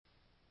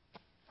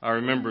I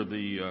remember the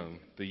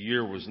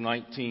year was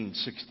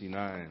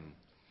 1969,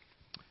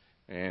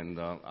 and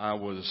I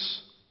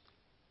was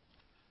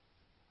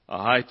a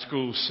high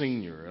school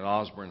senior at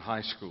Osborne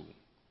High School.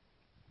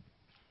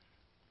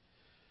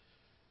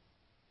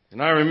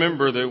 And I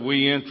remember that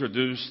we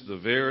introduced the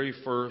very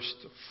first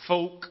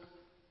folk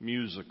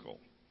musical.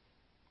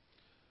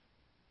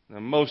 Now,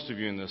 most of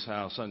you in this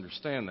house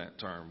understand that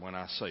term when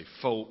I say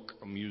folk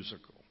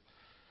musical,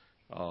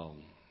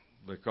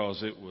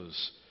 because it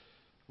was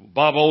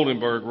Bob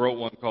Oldenburg wrote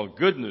one called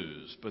Good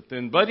News, but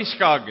then Buddy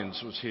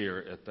Scoggins was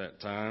here at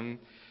that time,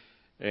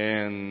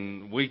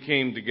 and we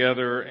came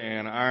together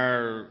and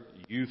our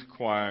youth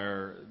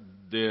choir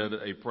did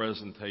a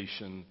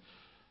presentation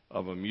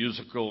of a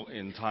musical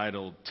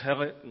entitled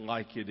Tell It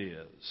Like It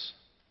Is.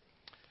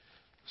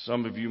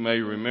 Some of you may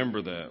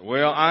remember that.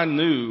 Well, I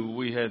knew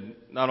we had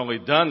not only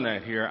done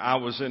that here, I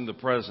was in the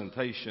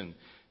presentation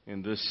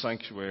in this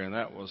sanctuary, and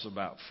that was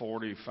about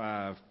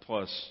 45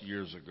 plus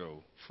years ago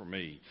for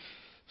me.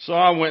 So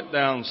I went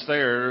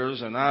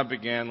downstairs and I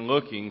began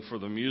looking for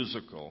the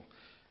musical.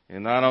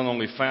 And I not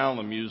only found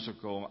the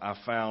musical, I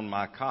found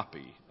my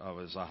copy of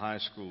it as a high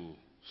school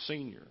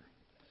senior.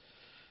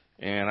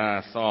 And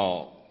I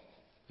thought,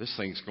 this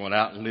thing's going to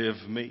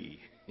outlive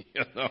me.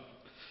 You know?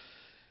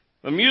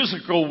 The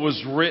musical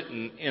was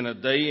written in a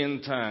day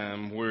and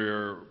time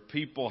where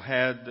people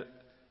had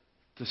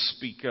to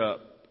speak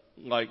up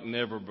like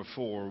never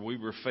before. We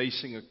were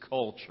facing a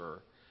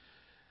culture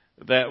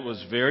that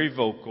was very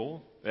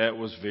vocal, that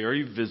was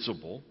very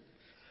visible.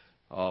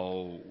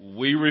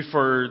 We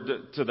referred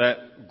to that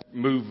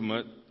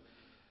movement,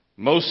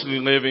 mostly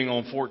living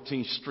on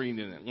 14th Street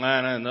in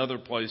Atlanta and other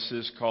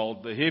places,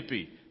 called the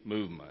hippie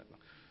movement.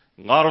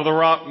 A lot of the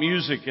rock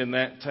music in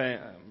that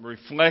time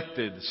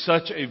reflected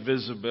such a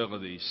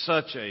visibility,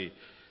 such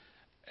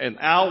an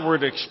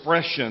outward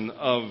expression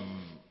of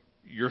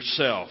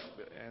yourself.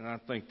 And I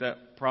think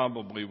that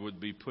probably would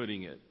be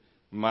putting it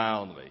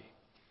mildly.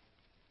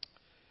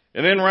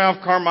 And then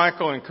Ralph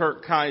Carmichael and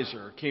Kurt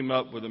Kaiser came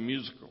up with a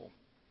musical,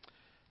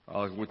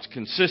 which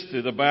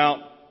consisted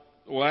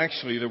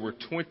actually there were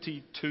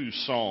 22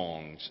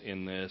 songs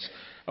in this.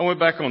 I went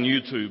back on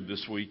YouTube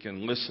this week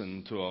and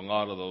listened to a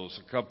lot of those.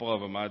 A couple of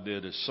them I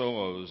did as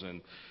solos.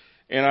 And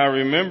I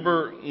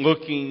remember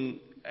looking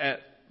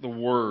at the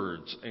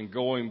words and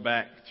going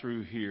back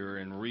through here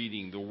and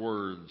reading the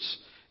words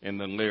and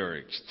the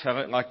lyrics. Tell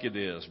it like it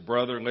is.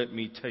 Brother, let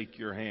me take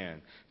your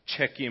hand.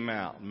 Check him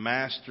out.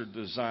 Master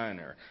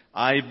designer.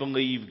 I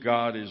believe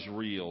God is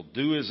real.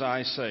 Do as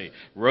I say.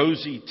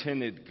 Rosy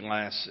tinted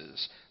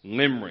glasses.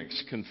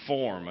 Limericks.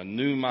 Conform. A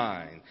new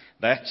mind.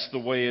 That's the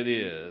way it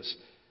is.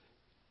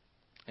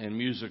 And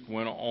music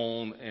went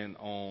on and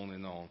on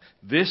and on.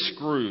 This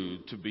grew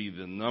to be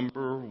the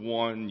number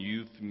one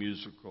youth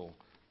musical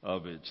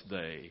of its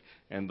day.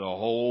 And the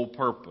whole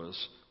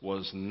purpose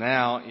was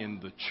now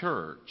in the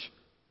church,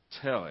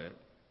 tell it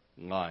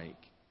like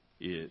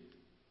it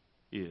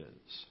is.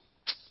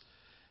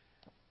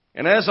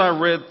 And as I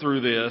read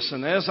through this,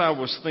 and as I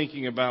was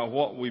thinking about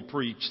what we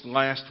preached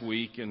last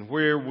week and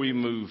where we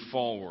move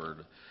forward,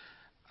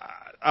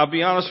 I'll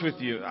be honest with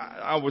you,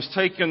 I was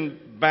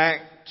taken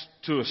back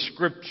to a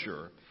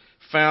scripture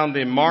found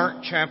in Mark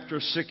chapter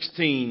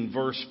 16,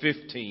 verse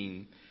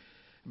 15.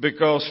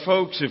 Because,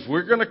 folks, if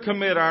we're going to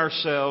commit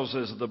ourselves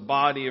as the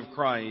body of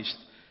Christ,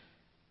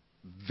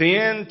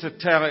 then to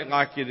tell it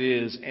like it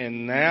is,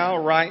 and now,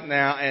 right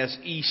now, as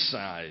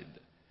Eastside,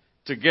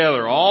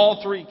 together,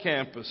 all three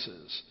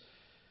campuses,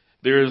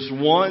 there is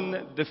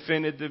one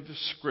definitive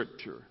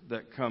scripture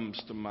that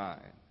comes to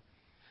mind.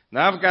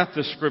 Now, I've got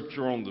the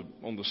scripture on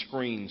the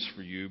screens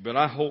for you, but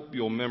I hope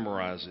you'll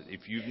memorize it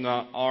if you've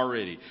not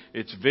already.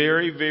 It's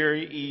very,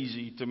 very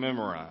easy to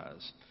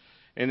memorize.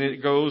 And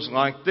it goes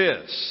like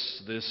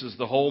this. This is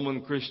the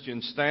Holman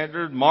Christian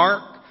Standard.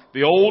 Mark,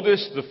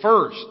 the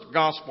first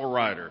gospel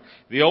writer,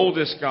 the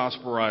oldest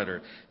gospel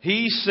writer,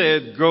 he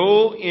said,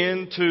 go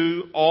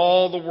into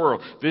all the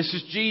world. This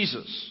is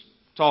Jesus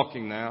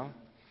talking now.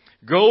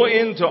 Go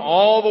into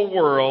all the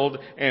world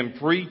and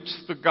preach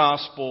the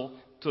gospel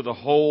to the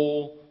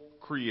whole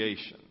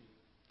creation.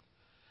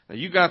 Now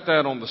you got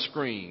that on the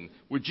screen.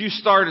 Would you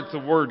start at the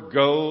word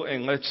go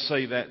and let's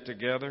say that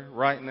together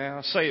right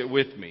now? Say it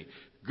with me.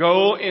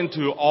 Go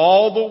into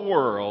all the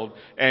world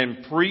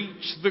and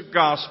preach the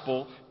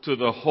gospel to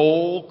the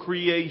whole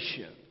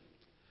creation.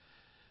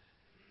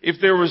 If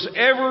there was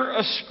ever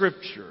a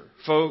scripture,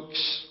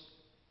 folks,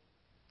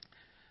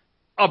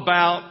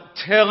 about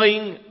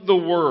telling the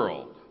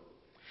world,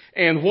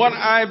 and what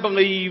I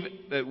believe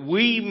that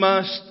we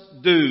must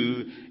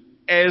do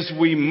as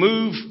we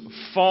move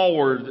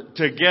forward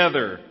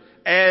together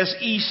as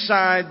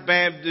Eastside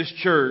Baptist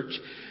Church,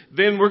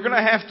 then we're going to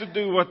have to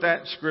do what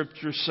that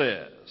scripture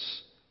says.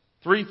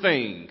 Three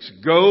things.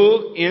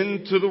 Go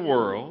into the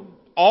world,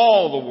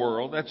 all the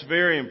world, that's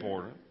very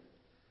important.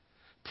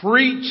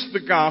 Preach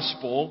the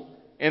gospel,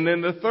 and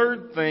then the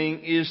third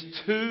thing is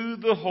to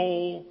the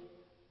whole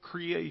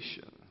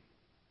creation.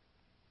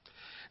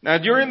 Now,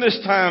 during this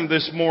time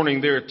this morning,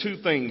 there are two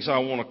things I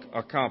want to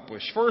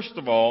accomplish. First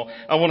of all,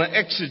 I want to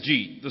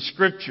exegete the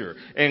Scripture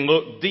and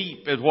look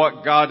deep at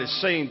what God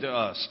is saying to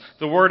us.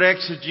 The word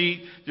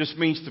exegete just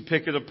means to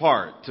pick it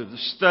apart, to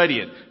study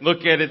it,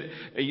 look at it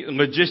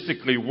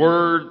logistically,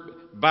 word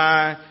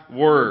by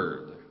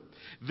word.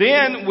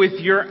 Then, with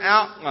your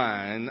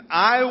outline,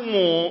 I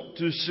want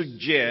to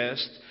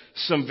suggest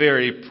some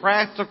very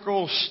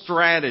practical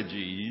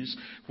strategies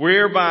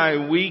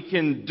whereby we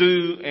can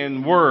do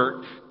and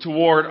work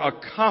toward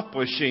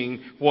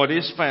accomplishing what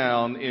is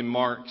found in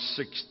Mark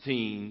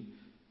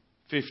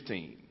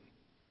 16:15.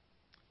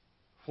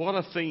 What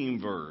a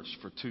theme verse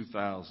for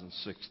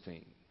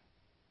 2016.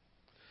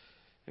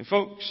 And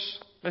folks,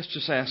 let's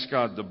just ask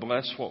God to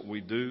bless what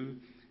we do.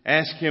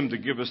 Ask Him to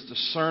give us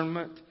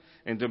discernment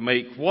and to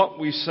make what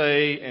we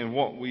say and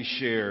what we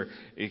share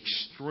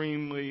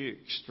extremely,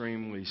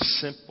 extremely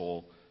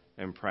simple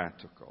and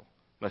practical.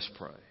 Let's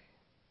pray.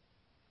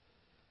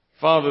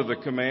 Father, the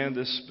command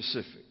is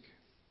specific.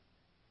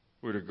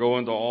 We're to go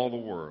into all the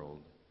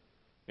world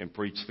and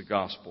preach the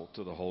gospel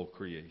to the whole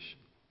creation.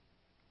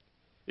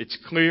 It's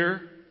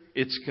clear,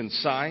 it's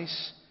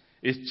concise,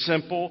 it's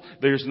simple,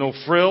 there's no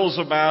frills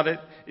about it,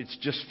 it's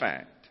just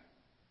fact.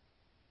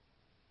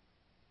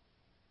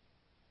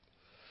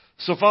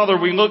 So, Father,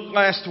 we looked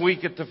last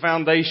week at the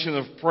foundation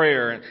of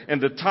prayer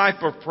and the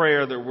type of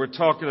prayer that we're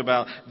talking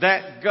about.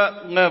 That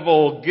gut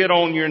level, get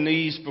on your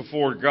knees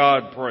before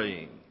God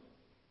praying.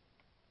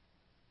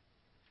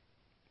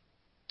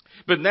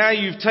 But now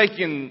you've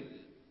taken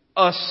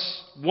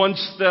us one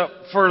step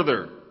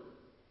further.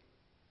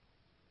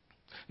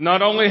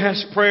 Not only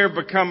has prayer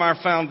become our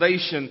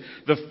foundation,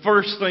 the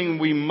first thing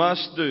we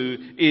must do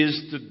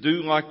is to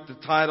do like the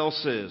title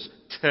says,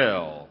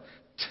 tell.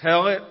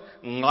 Tell it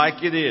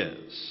like it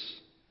is.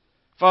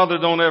 Father,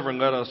 don't ever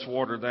let us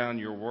water down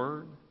your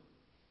word.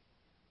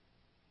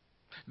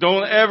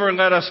 Don't ever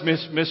let us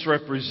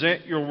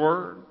misrepresent your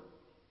word.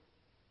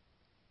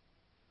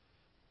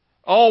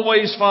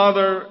 Always,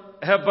 Father,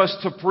 help us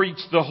to preach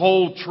the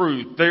whole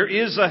truth. There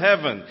is a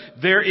heaven.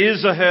 There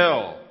is a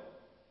hell.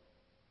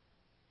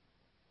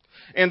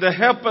 And to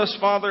help us,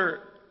 Father,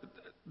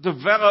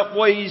 develop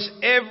ways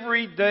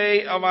every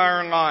day of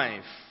our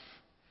life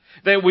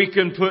that we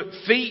can put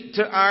feet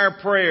to our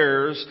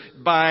prayers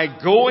by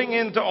going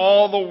into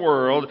all the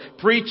world,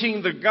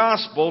 preaching the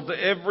gospel to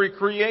every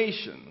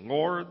creation.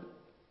 Lord,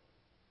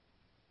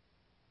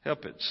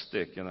 help it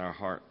stick in our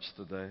hearts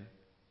today.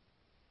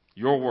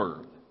 Your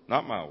word,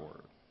 not my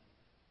word.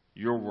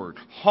 Your word.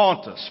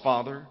 Haunt us,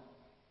 Father,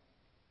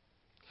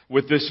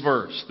 with this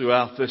verse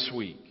throughout this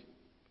week.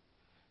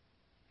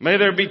 May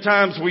there be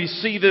times we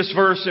see this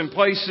verse in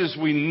places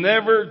we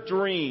never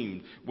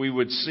dreamed we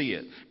would see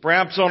it.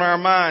 Perhaps on our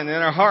mind, in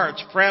our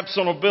hearts, perhaps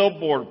on a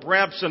billboard,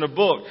 perhaps in a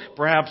book,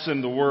 perhaps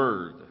in the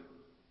Word.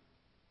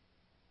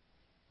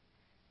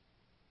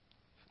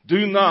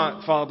 Do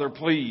not, Father,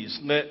 please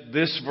let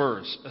this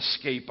verse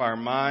escape our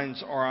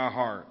minds or our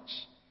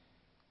hearts,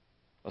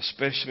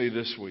 especially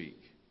this week.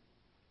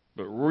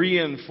 But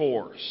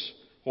reinforce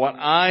what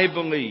I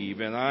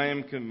believe and I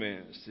am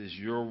convinced is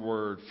your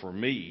word for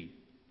me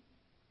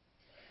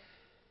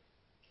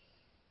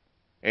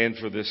and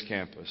for this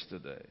campus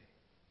today.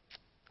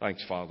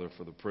 Thanks, Father,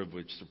 for the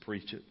privilege to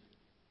preach it.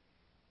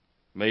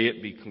 May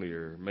it be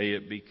clear. May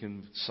it be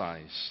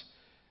concise.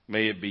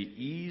 May it be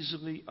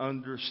easily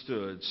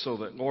understood so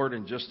that, Lord,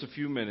 in just a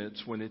few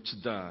minutes when it's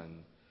done,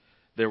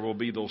 there will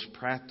be those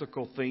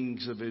practical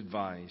things of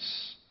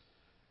advice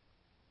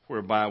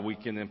whereby we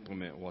can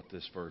implement what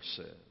this verse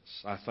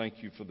says. I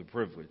thank you for the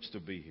privilege to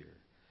be here.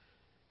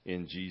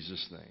 In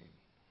Jesus' name,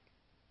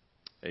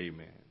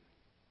 amen.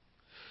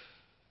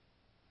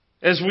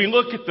 As we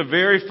look at the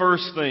very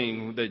first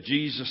thing that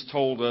Jesus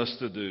told us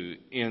to do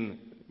in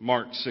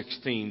Mark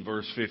 16,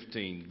 verse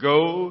 15,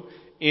 go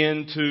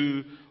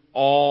into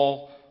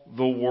all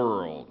the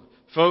world.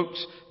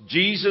 Folks,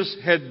 Jesus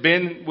had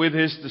been with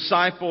His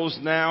disciples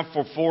now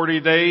for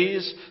 40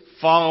 days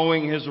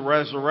following His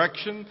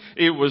resurrection.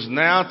 It was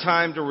now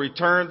time to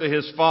return to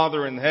His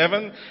Father in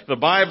heaven. The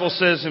Bible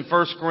says in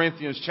 1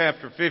 Corinthians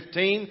chapter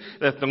 15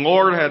 that the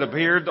Lord had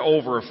appeared to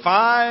over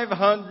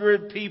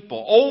 500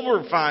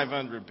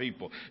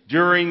 people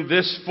during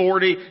this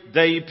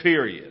 40-day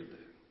period.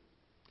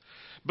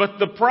 But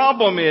the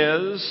problem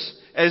is,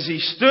 as He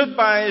stood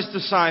by His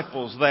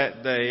disciples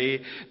that day,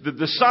 the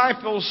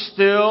disciples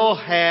still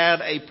had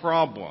a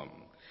problem.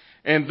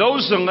 And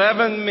those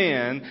 11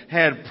 men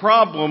had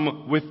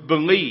problem with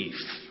belief.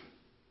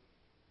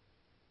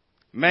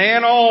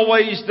 Man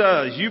always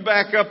does. You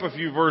back up a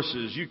few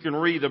verses, you can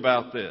read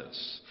about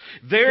this.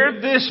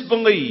 Their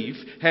disbelief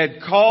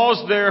had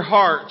caused their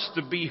hearts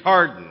to be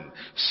hardened.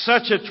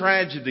 Such a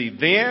tragedy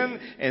then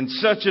and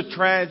such a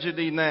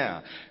tragedy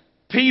now.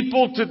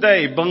 People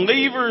today,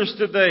 believers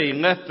today,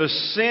 let the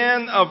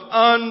sin of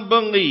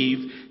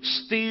unbelief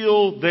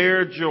steal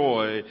their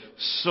joy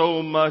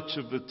so much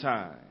of the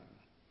time.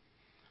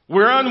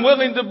 We're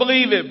unwilling to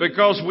believe it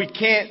because we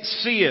can't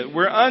see it.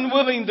 We're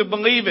unwilling to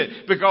believe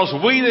it because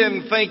we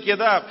didn't think it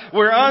up.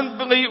 We're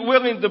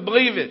unwilling to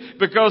believe it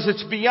because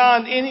it's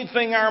beyond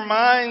anything our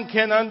mind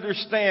can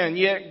understand.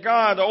 Yet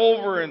God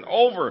over and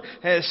over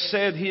has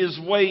said His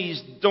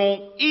ways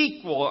don't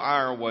equal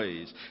our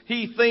ways.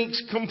 He thinks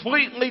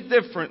completely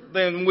different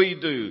than we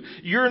do.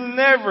 You're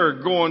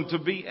never going to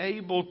be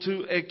able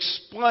to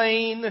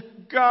explain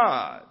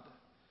God.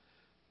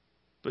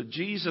 But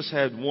Jesus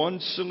had one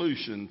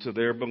solution to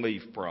their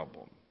belief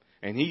problem.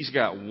 And He's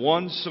got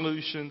one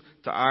solution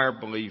to our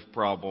belief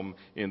problem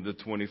in the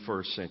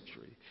 21st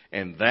century.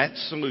 And that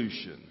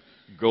solution,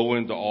 go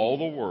into all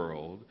the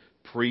world,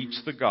 preach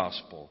the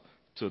gospel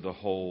to the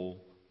whole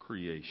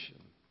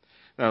creation.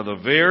 Now, the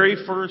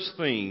very first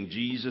thing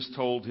Jesus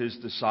told His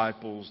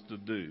disciples to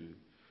do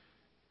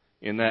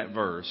in that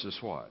verse is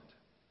what?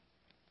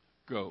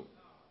 Go.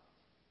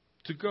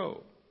 To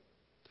go.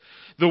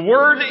 The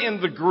word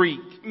in the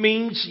Greek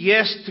means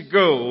yes to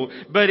go,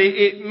 but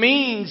it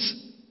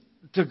means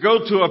to go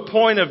to a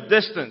point of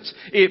distance.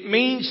 It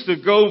means to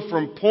go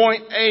from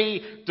point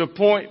A to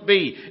point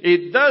B.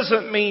 It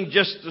doesn't mean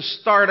just to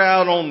start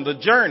out on the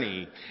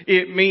journey.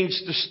 It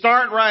means to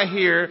start right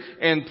here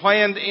and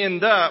plan to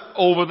end up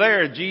over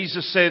there.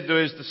 Jesus said to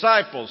His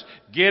disciples,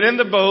 get in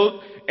the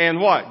boat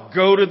and what?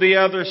 Go to the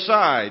other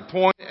side.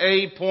 Point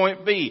A,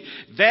 point B.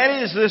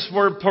 That is this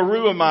word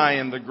peruamai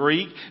in the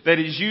Greek that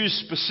is used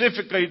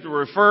specifically to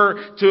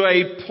refer to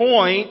a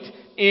point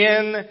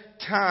in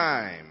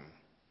time.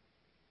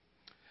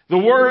 The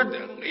word,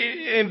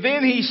 and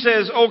then He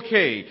says,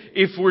 okay,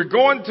 if we're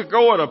going to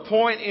go at a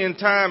point in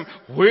time,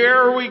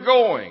 where are we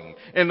going?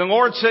 And the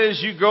Lord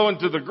says you go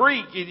into the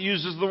Greek, it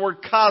uses the word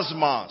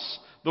cosmos,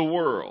 the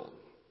world.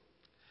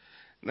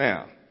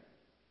 Now,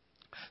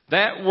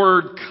 that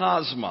word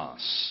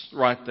cosmos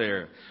right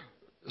there,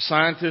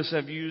 scientists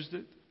have used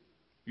it.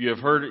 You have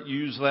heard it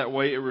used that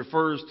way. It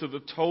refers to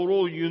the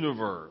total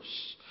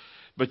universe.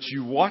 But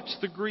you watch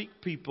the Greek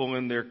people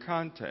in their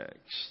context.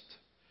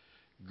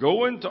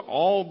 Go into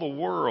all the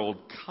world,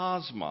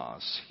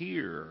 cosmos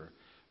here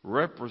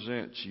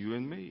represents you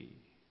and me.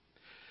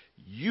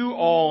 You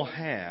all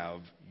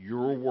have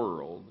your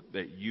world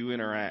that you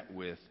interact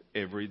with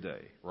every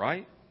day,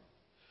 right?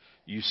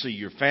 You see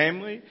your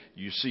family,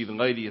 you see the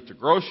lady at the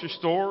grocery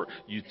store,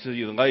 you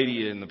see the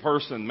lady and the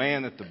person,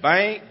 man at the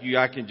bank,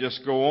 I can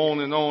just go on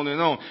and on and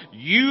on.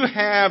 You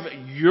have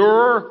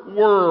your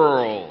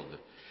world.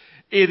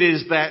 It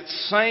is that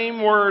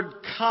same word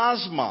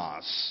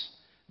cosmos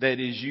that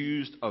is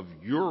used of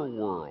your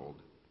world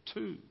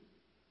too.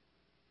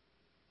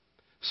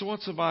 So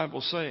what's the Bible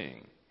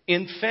saying?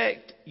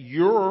 Infect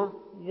your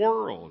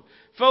world.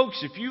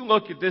 Folks, if you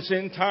look at this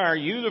entire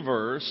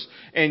universe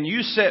and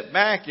you sit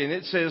back and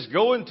it says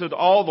go into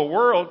all the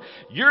world,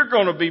 you're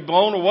going to be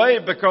blown away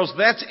because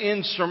that's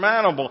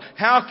insurmountable.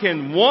 How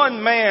can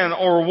one man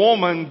or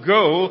woman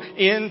go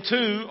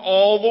into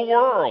all the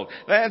world?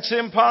 That's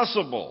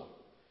impossible.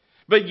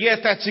 But yet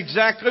that's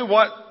exactly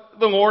what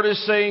the Lord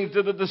is saying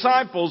to the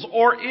disciples,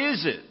 or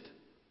is it?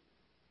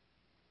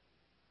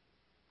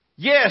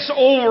 Yes,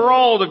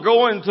 overall to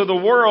go into the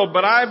world,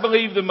 but I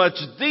believe the much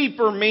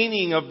deeper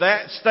meaning of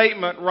that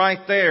statement right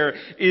there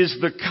is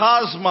the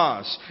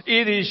cosmos.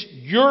 It is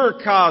your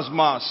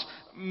cosmos,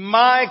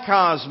 my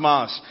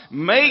cosmos.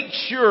 Make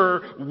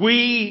sure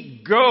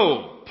we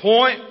go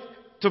point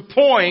to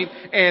point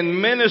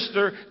and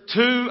minister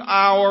to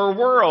our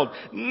world.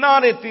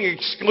 Not at the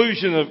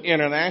exclusion of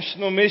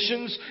international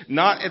missions,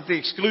 not at the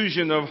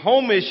exclusion of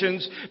home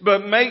missions,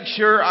 but make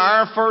sure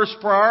our first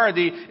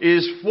priority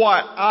is who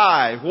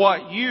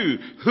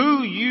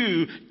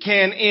you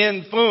can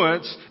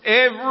influence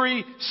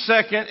every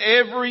second,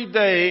 every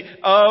day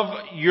of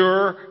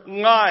your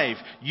life.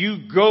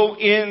 You go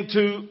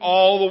into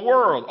all the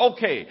world.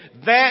 Okay,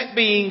 that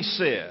being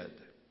said,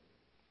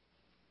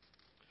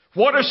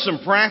 what are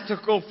some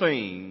practical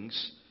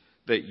things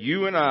that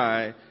you and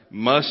I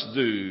must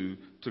do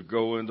to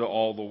go into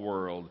all the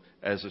world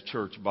as a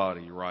church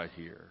body right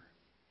here?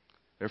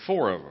 There are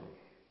 4 of them.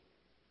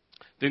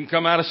 Didn't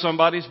come out of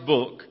somebody's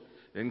book.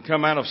 Didn't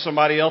come out of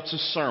somebody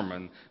else's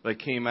sermon. They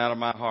came out of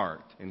my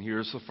heart. And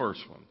here's the first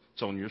one.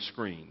 It's on your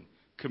screen.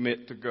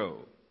 Commit to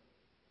go.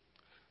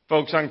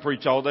 Folks, I can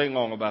preach all day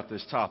long about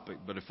this topic,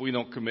 but if we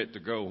don't commit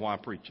to go, why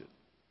preach it?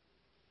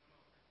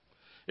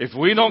 If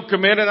we don't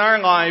commit in our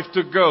life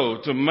to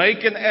go, to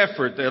make an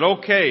effort that,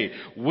 okay,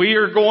 we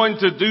are going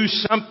to do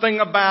something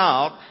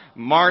about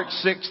Mark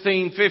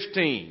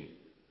 16:15.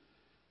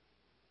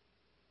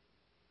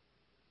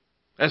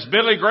 As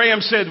Billy Graham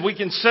said, we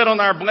can sit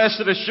on our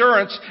blessed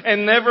assurance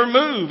and never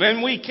move,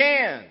 and we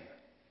can.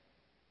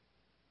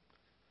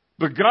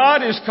 But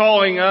God is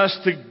calling us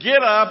to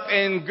get up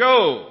and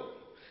go.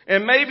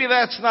 And maybe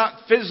that's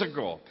not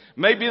physical.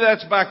 Maybe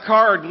that's by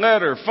card,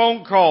 letter,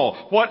 phone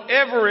call,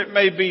 whatever it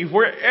may be,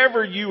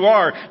 wherever you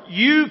are.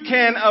 You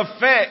can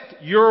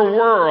affect your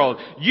world.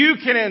 You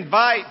can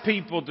invite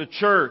people to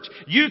church.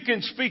 You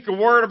can speak a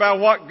word about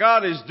what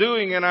God is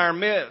doing in our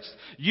midst.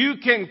 You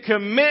can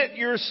commit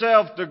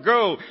yourself to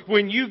go.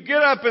 When you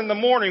get up in the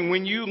morning,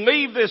 when you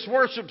leave this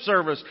worship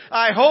service,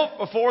 I hope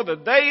before the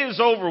day is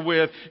over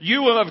with,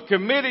 you will have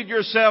committed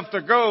yourself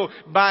to go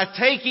by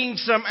taking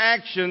some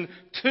action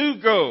to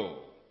go.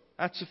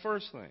 That's the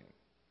first thing.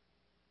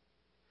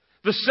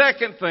 The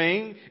second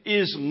thing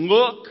is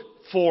look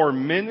for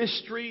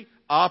ministry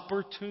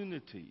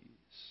opportunities.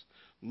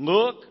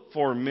 Look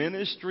for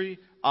ministry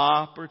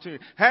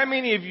opportunities. How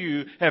many of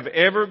you have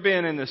ever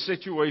been in a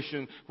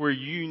situation where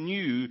you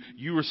knew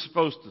you were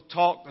supposed to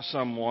talk to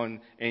someone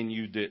and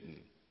you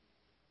didn't?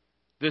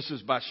 This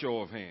is by show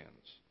of hands.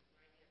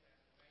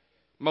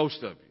 Most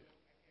of you.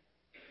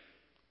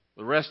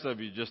 The rest of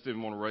you just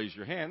didn't want to raise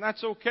your hand.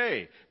 That's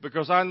okay,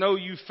 because I know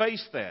you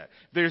face that.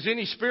 If there's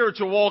any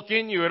spiritual walk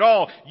in you at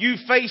all, you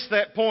face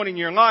that point in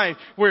your life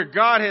where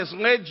God has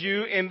led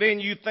you and then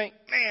you think,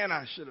 man,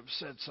 I should have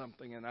said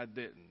something and I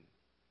didn't.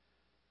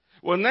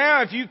 Well,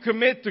 now if you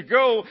commit to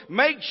go,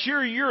 make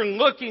sure you're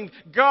looking.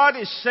 God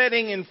is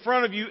setting in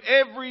front of you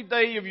every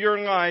day of your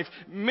life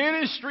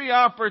ministry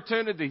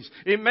opportunities.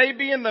 It may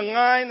be in the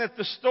line at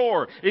the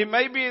store. It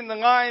may be in the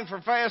line for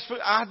fast food.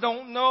 I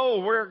don't know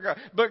where God,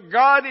 but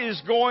God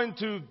is going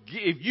to,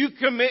 if you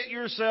commit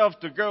yourself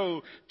to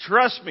go,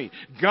 trust me,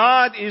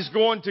 God is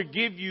going to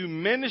give you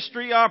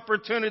ministry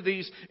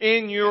opportunities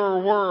in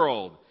your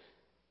world.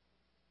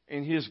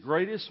 And His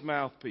greatest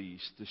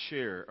mouthpiece to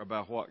share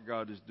about what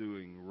God is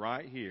doing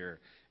right here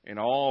in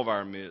all of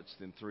our midst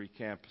in 3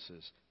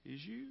 campuses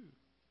is you.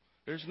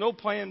 There's no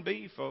plan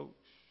B, folks.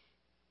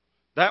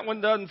 That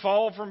one doesn't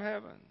fall from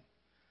heaven.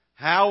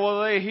 How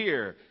will they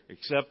hear?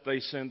 Except they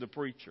send a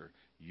preacher.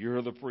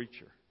 You're the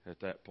preacher at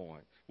that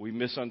point. We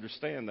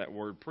misunderstand that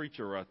word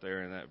preacher right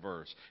there in that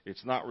verse.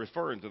 It's not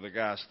referring to the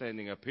guy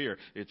standing up here.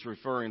 It's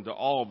referring to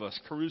all of us,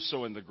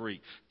 caruso in the Greek,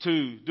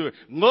 to do it.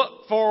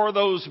 Look for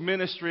those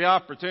ministry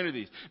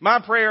opportunities. My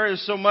prayer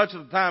is so much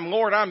of the time,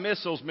 Lord, I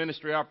miss those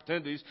ministry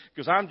opportunities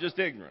because I'm just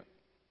ignorant.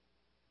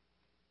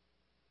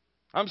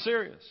 I'm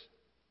serious.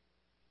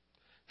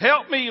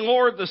 Help me,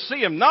 Lord, to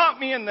see them. Knock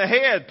me in the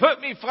head.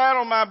 Put me flat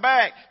on my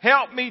back.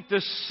 Help me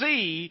to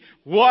see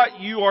what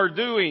you are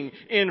doing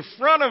in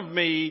front of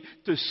me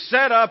to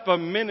set up a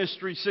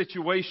ministry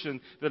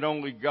situation that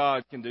only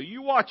God can do.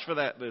 You watch for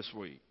that this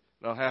week.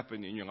 That'll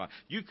happen in your life.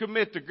 You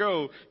commit to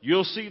go,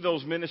 you'll see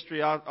those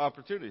ministry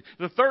opportunities.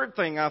 The third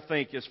thing I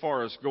think as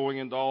far as going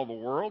into all the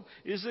world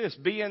is this: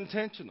 be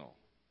intentional.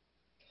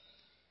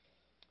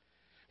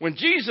 When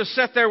Jesus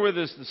sat there with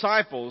His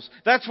disciples,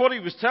 that's what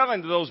He was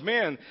telling to those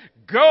men.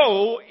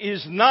 Go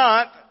is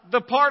not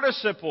the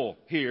participle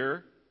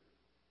here.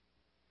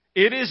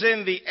 It is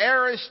in the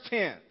aorist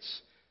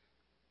tense.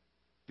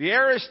 The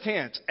aorist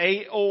tense,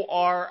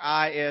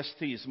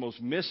 A-O-R-I-S-T, is the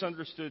most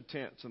misunderstood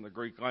tense in the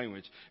Greek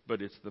language,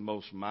 but it's the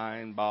most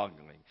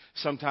mind-boggling.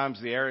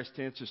 Sometimes the aorist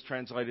tense is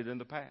translated in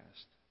the past.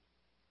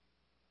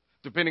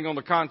 Depending on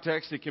the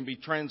context, it can be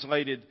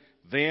translated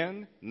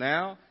then,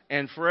 now,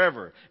 and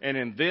forever. And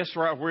in this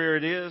right where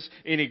it is,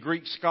 any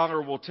Greek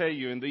scholar will tell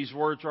you in these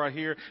words right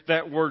here,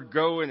 that word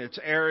go in its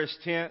aorist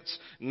tense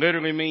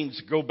literally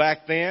means go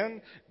back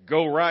then,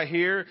 go right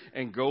here,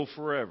 and go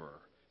forever.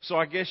 So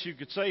I guess you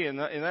could say in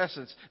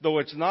essence, though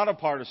it's not a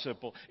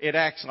participle, it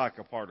acts like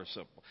a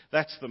participle.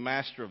 That's the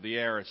master of the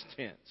aorist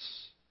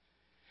tense.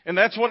 And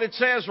that's what it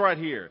says right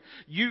here.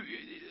 You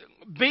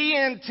be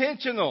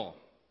intentional.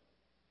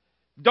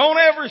 Don't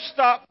ever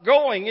stop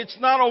going. It's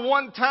not a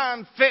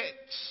one-time fix.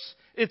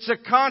 It's a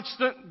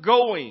constant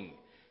going.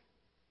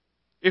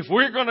 If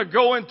we're going to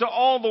go into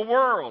all the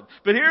world.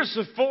 But here's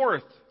the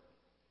fourth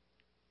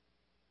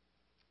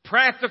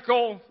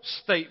practical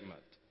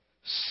statement.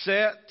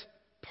 Set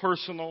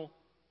personal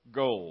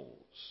goals.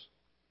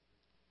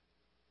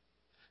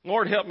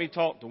 Lord, help me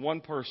talk to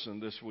one person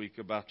this week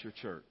about your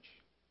church.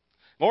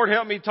 Lord,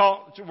 help me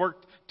talk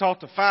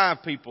to 5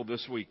 people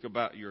this week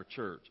about your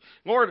church.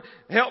 Lord,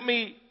 help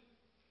me.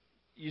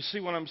 You see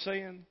what I'm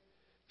saying?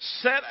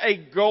 Set a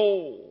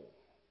goal.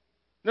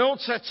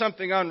 Don't set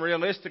something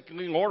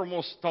unrealistically. Lord, I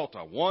want to talk to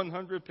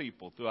 100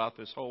 people throughout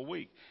this whole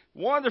week.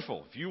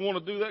 Wonderful. If you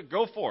want to do that,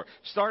 go for it.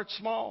 Start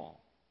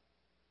small.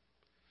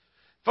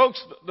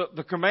 Folks,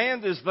 the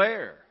command is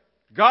there.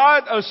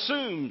 God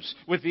assumes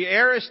with the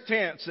aorist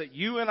tense that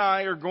you and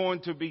I are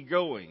going to be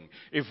going.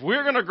 If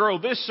we're going to grow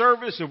this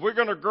service, if we're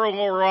going to grow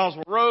Lower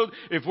Roswell Road,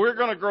 if we're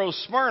going to grow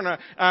Smyrna,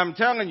 I'm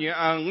telling you,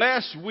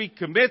 unless we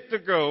commit to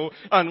go,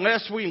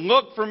 unless we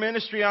look for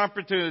ministry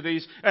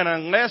opportunities, and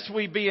unless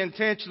we be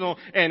intentional,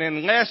 and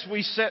unless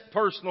we set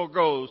personal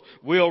goals,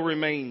 we'll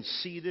remain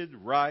seated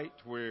right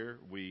where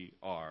we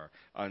are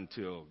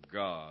until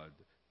God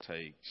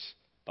takes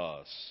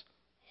us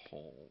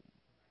home.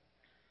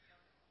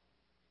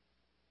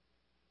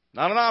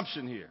 Not an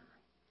option here.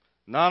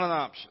 Not an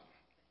option.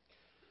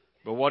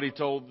 But what He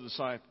told the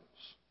disciples.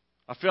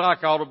 I feel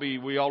like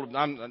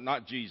I'm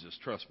not Jesus,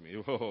 trust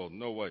me. Oh,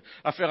 no way.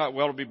 I feel like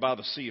we ought to be by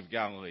the Sea of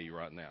Galilee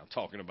right now,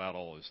 talking about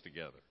all this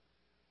together.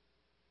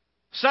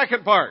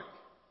 Second part.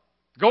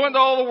 Go into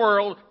all the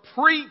world,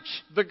 preach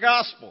the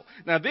gospel.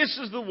 Now this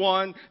is the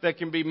one that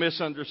can be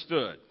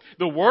misunderstood.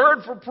 The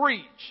word for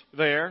preach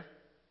there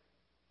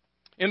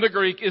in the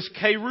Greek is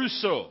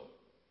kerusso.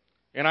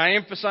 And I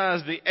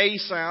emphasize the A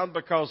sound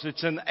because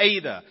it's an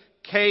eta.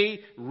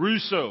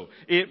 Kerusso.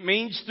 It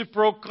means to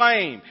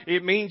proclaim.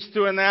 It means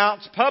to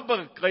announce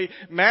publicly.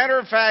 Matter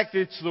of fact,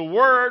 it's the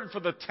word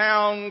for the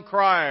town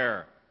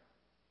crier.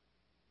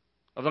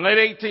 Of the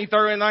late 18th,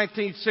 early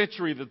 19th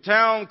century, the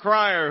town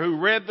crier who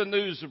read the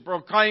news and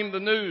proclaimed the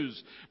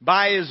news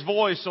by his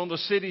voice on the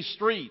city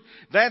street.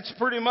 That's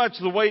pretty much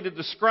the way to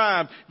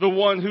describe the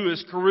one who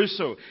is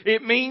kerusso.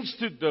 It means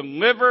to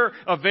deliver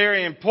a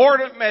very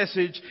important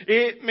message.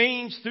 It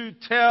means to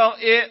tell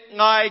it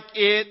like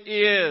it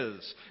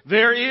is.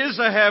 There is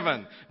a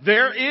heaven.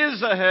 There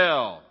is a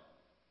hell.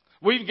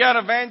 We've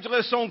got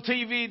evangelists on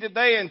TV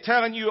today and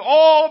telling you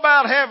all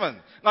about heaven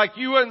like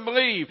you wouldn't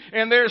believe.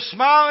 And they're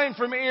smiling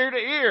from ear to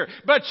ear.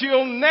 But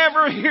you'll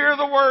never hear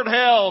the word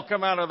hell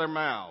come out of their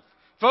mouth.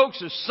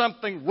 Folks, there's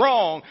something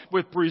wrong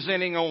with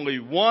presenting only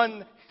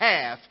one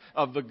half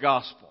of the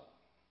gospel.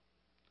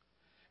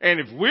 And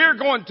if we're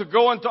going to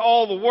go into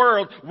all the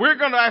world, we're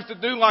going to have to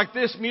do like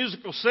this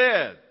musical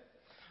said.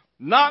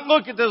 Not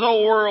look at this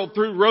whole world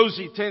through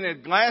rosy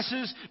tinted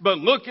glasses, but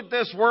look at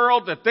this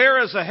world that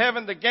there is a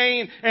heaven to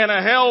gain and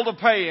a hell to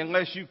pay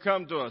unless you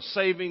come to a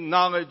saving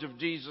knowledge of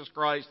Jesus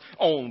Christ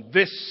on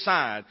this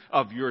side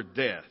of your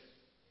death.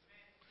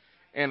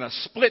 And a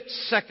split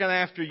second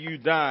after you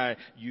die,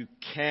 you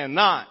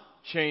cannot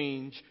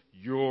change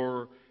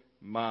your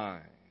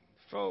mind.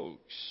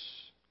 Folks,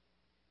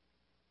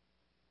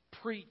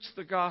 preach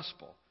the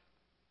gospel.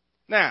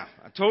 Now,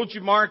 I told you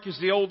Mark is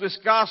the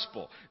oldest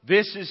gospel.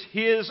 This is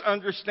his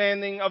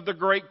understanding of the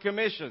Great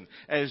Commission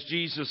as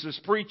Jesus is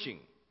preaching.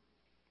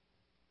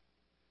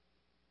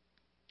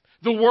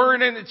 The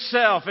word in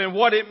itself and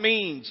what it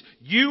means.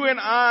 You and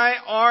I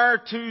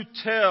are to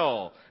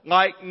tell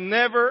like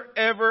never,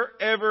 ever,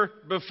 ever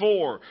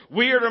before.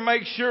 We are to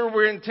make sure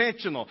we're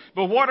intentional.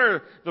 But what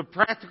are the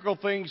practical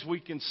things we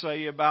can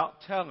say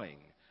about telling,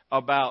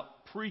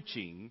 about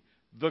preaching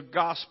the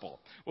gospel?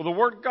 Well, the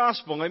word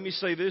gospel, let me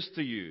say this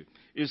to you,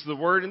 is the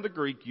word in the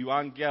Greek,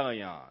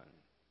 euangelion.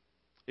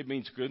 It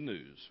means good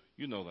news.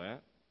 You know that.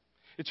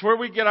 It's where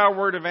we get our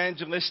word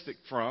evangelistic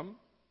from,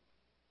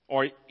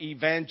 or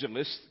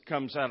evangelist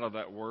comes out of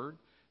that word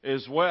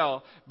as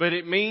well. But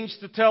it means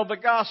to tell the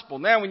gospel.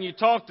 Now, when you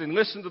talk and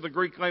listen to the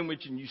Greek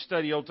language and you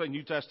study Old and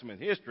New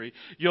Testament history,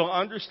 you'll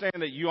understand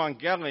that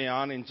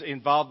euangelion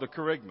involved the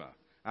kerygma.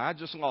 I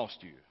just lost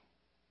you.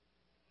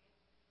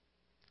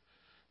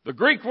 The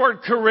Greek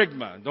word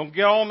kerygma, don't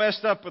get all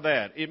messed up with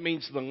that. It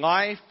means the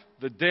life,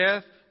 the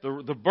death,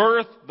 the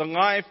birth, the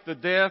life, the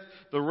death,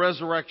 the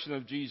resurrection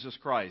of Jesus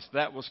Christ.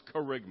 That was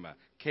kerygma.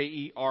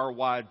 K-E-R-Y-G-M-A.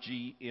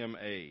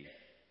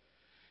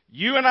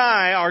 You and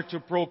I are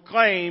to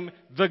proclaim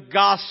the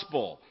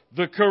gospel,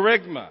 the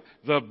kerygma,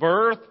 the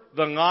birth,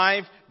 the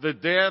life, the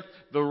death,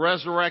 the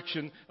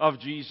resurrection of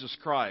Jesus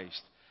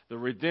Christ. The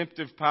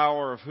redemptive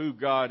power of who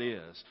God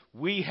is.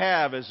 We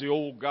have, as the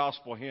old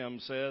gospel hymn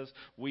says,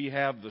 we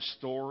have the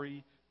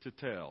story to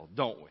tell,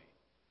 don't we?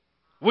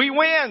 We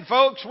win,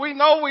 folks. We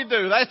know we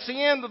do. That's the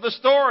end of the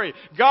story.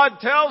 God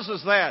tells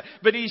us that.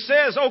 But He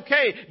says,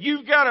 okay,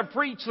 you've got to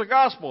preach the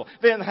gospel.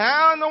 Then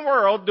how in the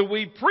world do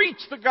we preach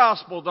the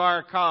gospel to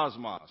our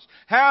cosmos?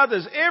 How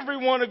does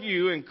every one of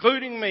you,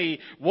 including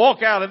me,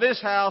 walk out of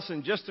this house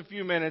in just a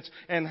few minutes?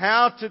 And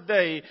how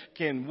today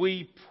can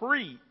we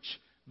preach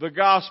the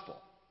gospel?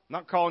 I'm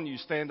not calling you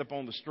to stand up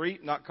on the street.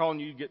 I'm not calling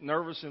you to get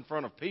nervous in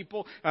front of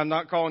people. I'm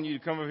not calling you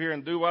to come over here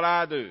and do what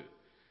I do.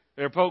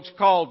 There are folks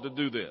called to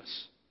do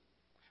this.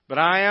 But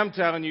I am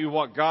telling you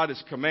what God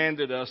has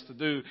commanded us to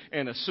do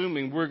and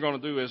assuming we're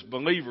going to do as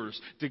believers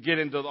to get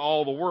into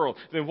all the world.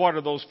 Then what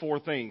are those four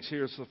things?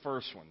 Here's the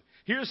first one.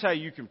 Here's how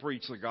you can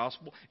preach the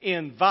gospel.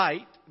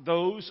 Invite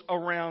those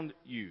around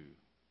you.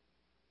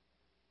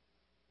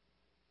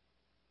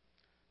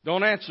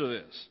 Don't answer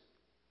this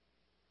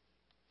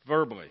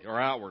verbally or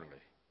outwardly.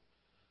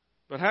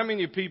 But how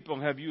many people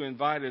have you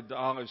invited to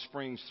Olive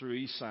Springs through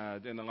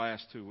Eastside in the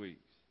last 2 weeks?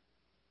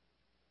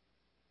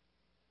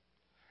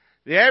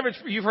 The average,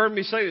 you've heard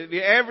me say that,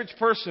 the average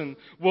person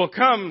will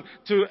come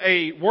to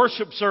a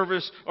worship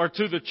service or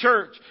to the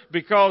church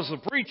because the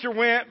preacher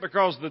went,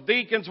 because the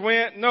deacons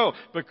went. No,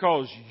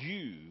 because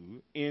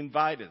you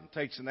invited them. It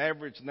takes an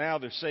average, now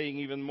they're saying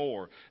even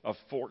more, of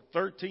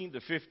 13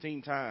 to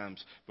 15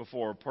 times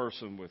before a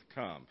person would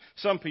come.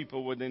 Some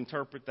people would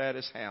interpret that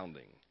as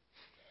hounding.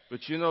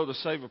 But you know, to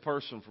save a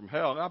person from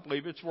hell, I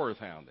believe it's worth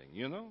hounding,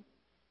 you know.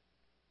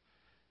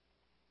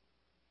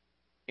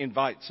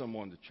 Invite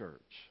someone to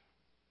church.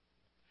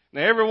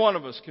 Now, every one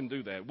of us can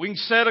do that. We can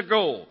set a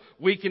goal.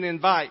 We can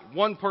invite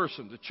one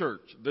person to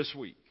church this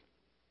week.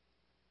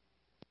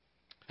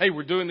 Hey,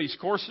 we're doing these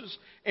courses,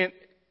 and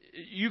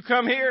you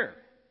come here.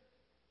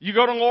 You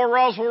go to Lower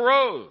Roswell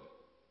Road.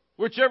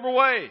 Whichever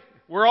way.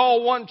 We're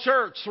all one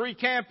church, 3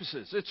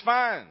 campuses. It's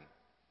fine.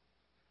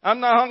 I'm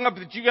not hung up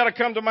that you got to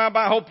come to my,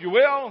 I hope you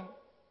will.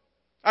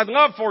 I'd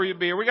love for you to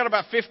be here. We got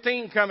about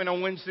 15 coming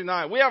on Wednesday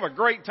night. We have a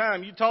great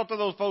time. You talk to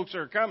those folks that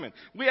are coming.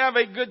 We have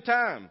a good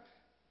time.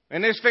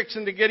 And it's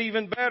fixing to get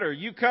even better.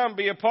 You come,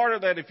 be a part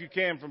of that if you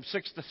can, from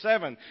 6 to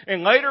 7.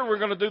 And later we're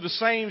going to do the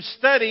same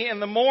study in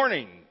the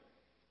morning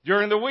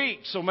during the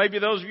week. So maybe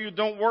those of you who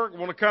don't work,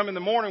 want to come in the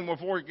morning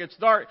before it gets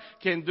dark,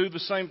 can do the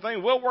same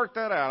thing. We'll work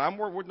that out.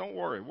 Don't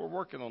worry. We're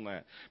working on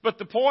that. But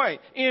the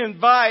point,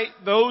 invite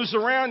those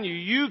around you.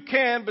 You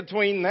can,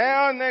 between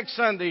now and next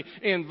Sunday,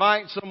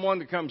 invite someone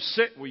to come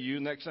sit with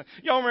you next Sunday.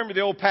 Y'all remember the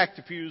old pack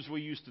the pews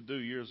we used to do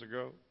years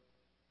ago?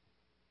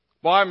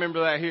 Well, I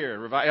remember that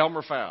here,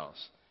 Elmer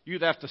Fowles.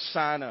 You'd have to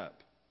sign up.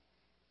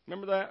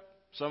 Remember that?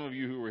 Some of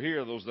you who were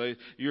here those days,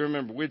 you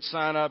remember we'd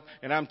sign up,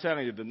 and I'm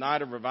telling you, the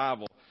night of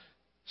revival,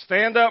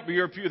 stand up with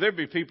your pew. There'd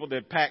be people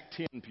that packed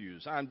 10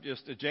 pews.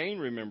 Jane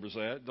remembers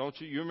that, don't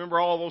you? You remember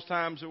all those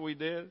times that we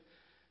did?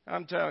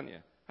 I'm telling you,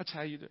 that's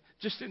how you do it.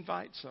 Just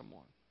invite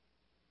someone.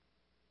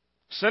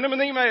 Send them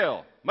an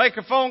email. Make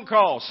a phone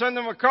call. Send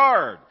them a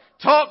card.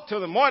 Talk to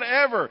them,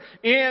 whatever.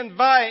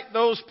 Invite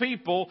those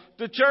people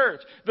to church.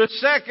 The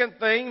second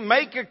thing,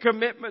 make a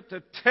commitment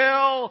to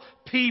tell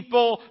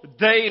people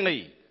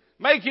daily.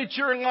 Make it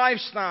your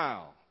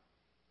lifestyle.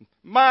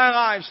 My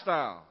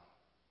lifestyle.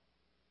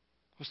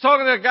 I was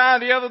talking to a guy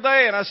the other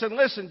day and I said,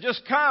 listen,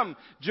 just come,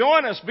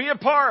 join us, be a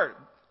part.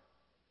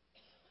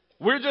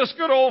 We're just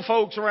good old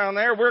folks around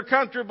there. We're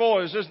country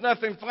boys. There's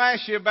nothing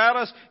flashy about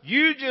us.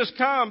 You just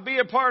come, be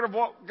a part of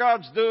what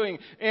God's doing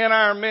in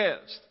our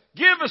midst.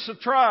 Give us a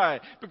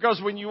try,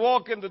 because when you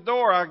walk in the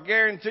door, I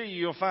guarantee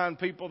you'll find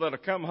people that'll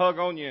come hug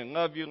on you and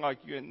love you like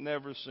you had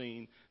never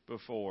seen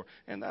before.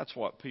 And that's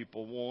what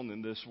people want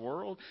in this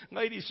world.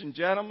 Ladies and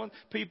gentlemen,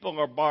 people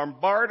are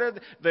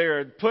bombarded.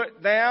 They're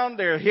put down.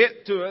 They're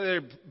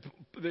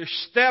they're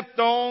stepped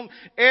on,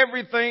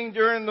 everything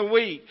during the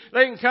week.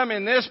 They can come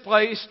in this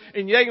place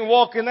and they can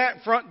walk in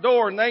that front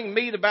door and they can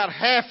meet about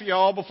half of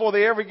y'all before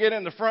they ever get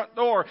in the front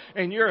door.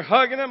 And you're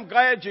hugging them,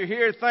 glad you're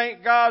here,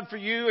 thank God for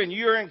you, and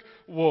you're in,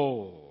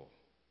 whoa.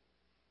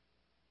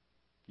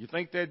 You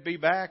think they'd be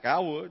back? I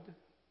would.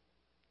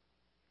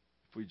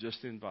 If we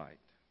just invite.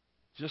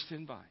 Just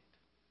invite.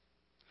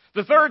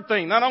 The third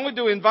thing, not only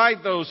do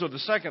invite those, or the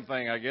second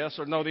thing, I guess,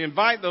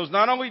 invite those,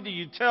 not only do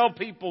you tell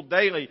people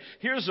daily,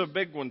 here's a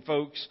big one,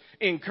 folks,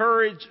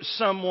 encourage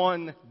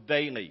someone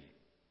daily.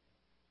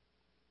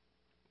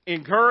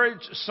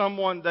 Encourage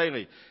someone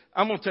daily.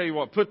 I'm going to tell you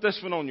what, put this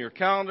one on your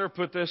calendar,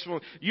 put this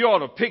one, you ought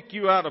to pick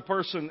you out a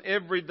person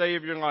every day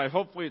of your life.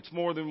 Hopefully it's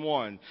more than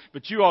one.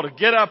 But you ought to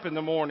get up in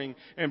the morning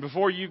and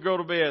before you go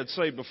to bed,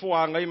 say, before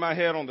I lay my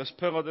head on this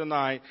pillow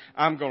tonight,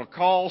 I'm going to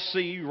call,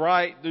 see,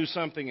 write, do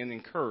something and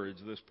encourage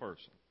this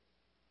person.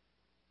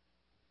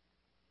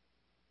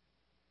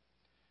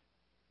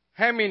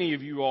 How many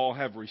of you all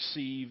have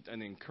received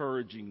an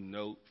encouraging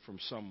note from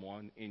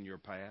someone in your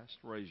past?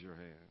 Raise your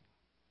hand.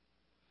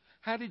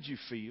 How did you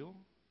feel?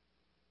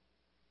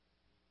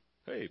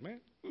 Hey, man,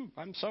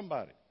 I'm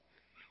somebody.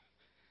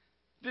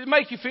 Did it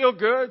make you feel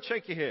good?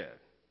 Shake your head.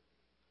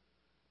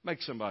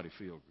 Make somebody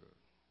feel good.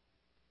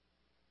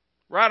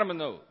 Write them a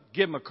note.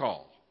 Give them a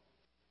call.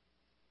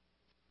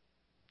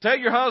 Tell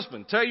your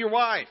husband. Tell your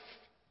wife.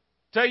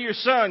 Tell your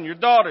son, your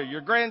daughter,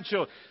 your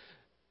grandchildren.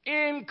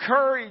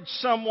 Encourage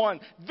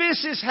someone.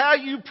 This is how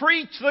you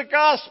preach the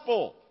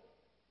gospel.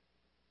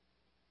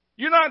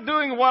 You're not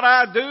doing what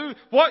I do.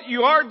 What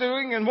you are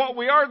doing and what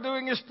we are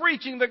doing is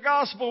preaching the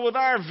gospel with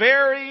our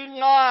very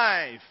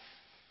life.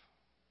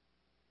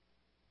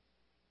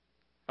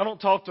 I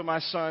don't talk to my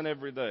son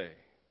every day.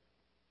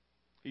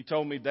 He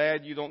told me,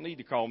 Dad, you don't need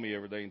to call me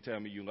every day and tell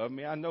me you love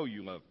me. I know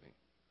you love me.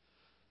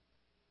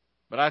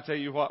 But I tell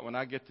you what, when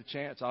I get the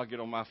chance, I'll get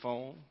on my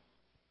phone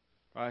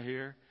right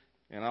here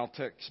and I'll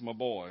text my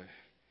boy,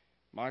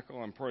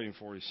 Michael, I'm praying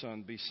for you,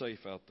 son. Be safe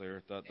out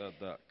there. ...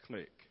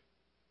 Click.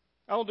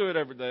 I don't do it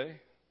every day.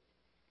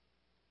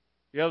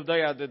 The other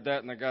day I did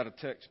that and I got a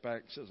text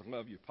back that says, I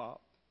love you,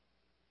 Pop.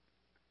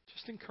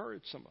 Just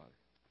encourage somebody.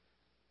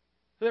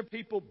 There are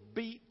people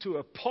beat to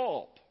a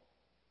pulp,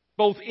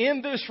 both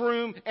in this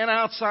room and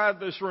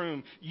outside this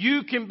room.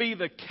 You can be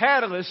the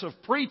catalyst of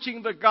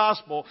preaching the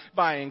gospel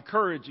by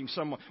encouraging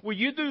someone. Will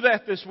you do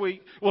that this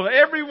week? Will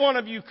every one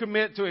of you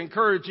commit to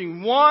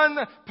encouraging one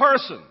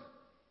person?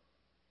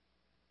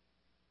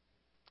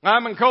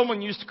 Lyman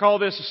Coleman used to call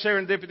this a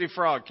serendipity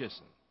frog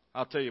kissing.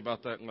 I'll tell you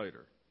about that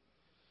later.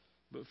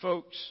 But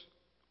folks,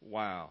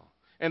 wow.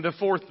 And the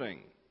fourth thing,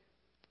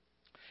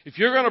 if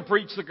you're going to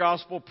preach the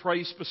gospel,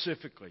 pray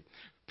specifically.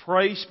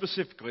 Pray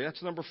specifically.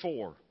 That's number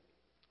 4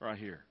 right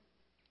here.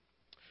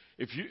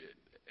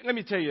 Let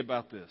me tell you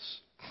about this.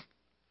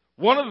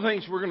 One of the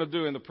things we're going to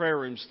do in the prayer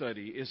room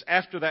study is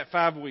after that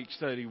 5-week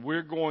study,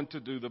 we're going to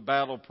do the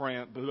battle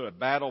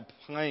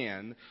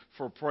plan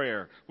for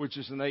prayer, which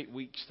is an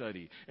 8-week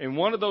study. And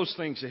one of those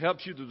things that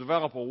helps you to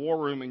develop a war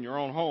room in your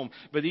own home,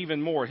 but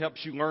even more,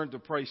 helps you learn to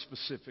pray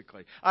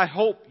specifically. I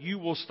hope you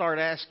will start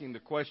asking the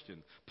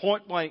question,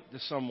 point blank to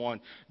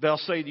someone. They'll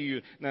say to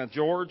you, now,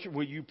 George,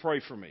 will you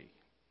pray for me?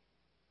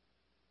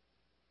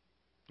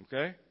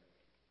 Okay?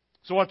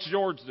 So what's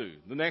George do?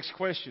 The next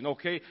question,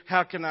 okay,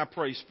 how can I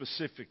pray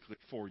specifically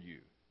for you?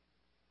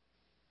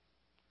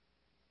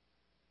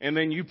 And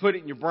then you put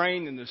it in your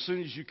brain, and as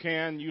soon as you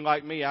can, you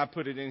like me, I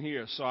put it in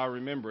here so I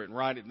remember it and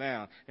write it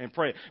down and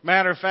pray.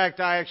 Matter of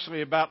fact, I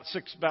actually about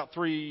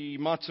 3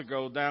 months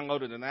ago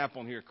downloaded an app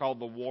on here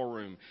called the War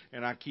Room,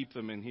 and I keep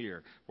them in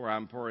here where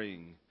I'm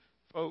praying.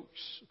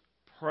 Folks,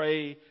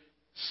 pray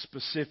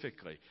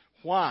specifically.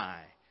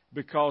 Why?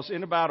 Because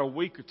in about a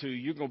week or two,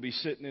 you're going to be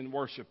sitting in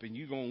worship, and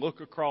you're going to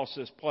look across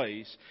this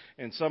place,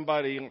 and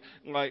somebody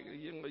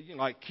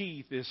like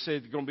Keith is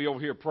said going to be over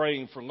here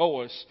praying for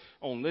Lois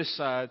on this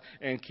side,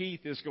 and Keith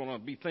is going to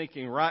be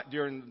thinking not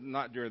during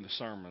the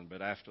sermon,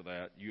 but after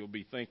that, you'll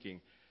be thinking,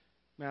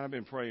 man, I've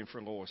been praying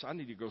for Lois. I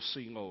need to go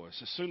see Lois.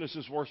 As soon as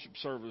this worship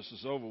service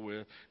is over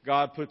with,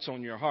 God puts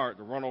on your heart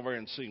to run over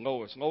and see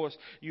Lois. Lois,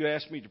 you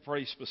asked me to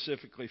pray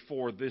specifically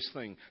for this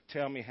thing.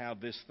 Tell me how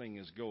this thing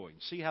is going.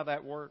 See how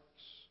that works?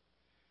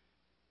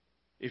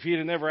 If he'd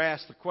have never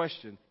asked the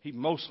question, he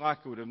most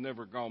likely would have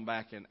never gone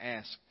back and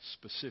asked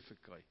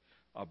specifically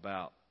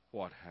about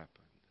what happened.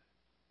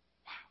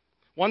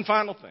 Wow. One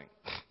final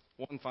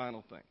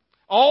thing.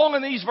 All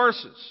in these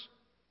verses.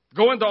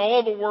 Go into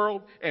all the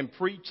world and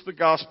preach the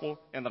gospel.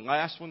 And the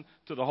last one,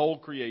 to the whole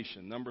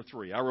creation. Number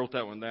 3. I wrote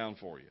that one down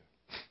for you.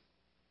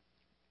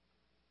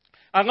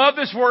 I love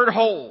this word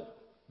whole.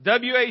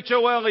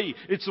 W-H-O-L-E.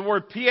 It's the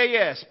word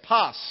P-A-S,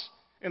 pas,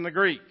 in the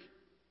Greek.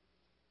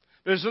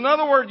 There's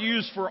another word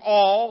used for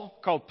all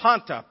called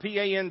panta,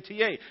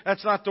 P-A-N-T-A.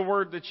 That's not the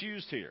word that's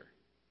used here.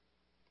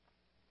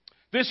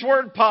 This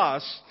word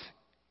pas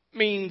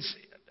means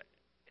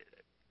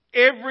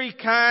every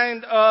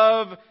kind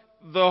of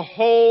the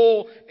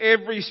whole,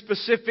 every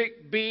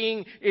specific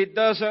being. It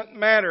doesn't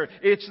matter.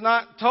 It's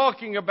not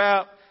talking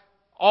about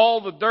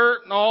all the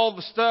dirt and all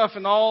the stuff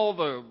and all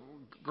the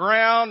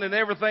ground and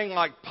everything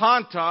like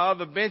panta,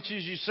 the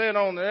benches you sit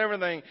on and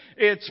everything.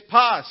 It's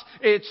pas.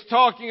 It's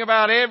talking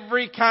about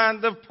every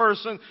kind of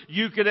person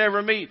you could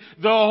ever meet.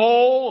 The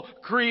whole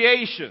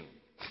creation.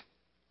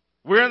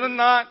 We're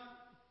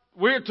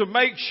to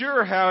make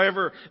sure,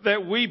 however,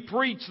 that we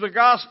preach the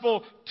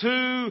gospel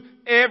to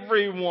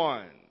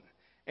everyone.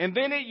 And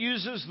then it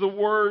uses the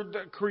word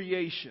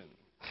creation.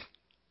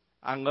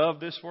 I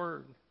love this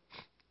word.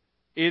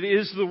 It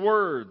is the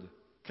word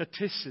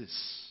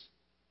ktisis.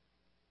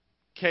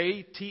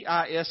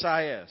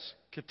 K-T-I-S-I-S.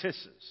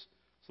 Ktisis.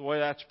 It's the way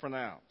that's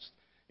pronounced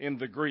in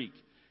the Greek.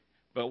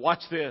 But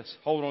watch this.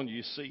 Hold on to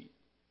your seat.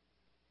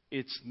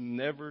 It's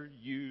never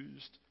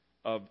used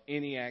of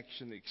any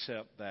action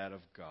except that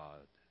of God.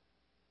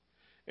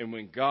 And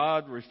when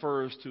God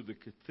refers to the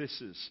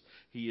ktisis,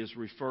 He is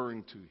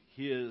referring to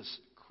His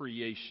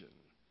creation.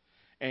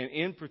 And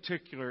in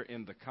particular,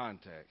 in the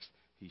context,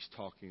 He's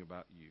talking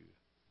about you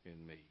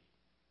and me.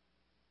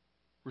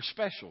 We're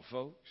special,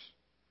 folks.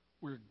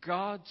 We're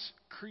God's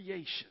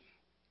creation.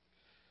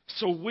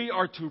 So we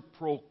are to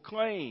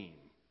proclaim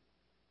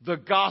the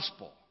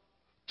gospel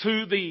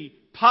to the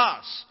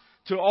pas,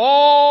 to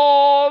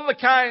all the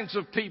kinds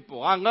of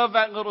people. I love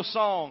that little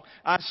song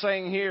I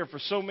sang here for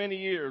so many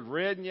years.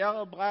 Red and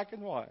yellow, black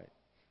and white.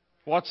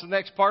 What's the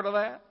next part of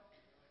that?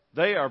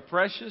 They are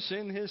precious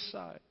in His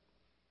sight.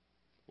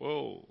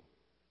 Whoa.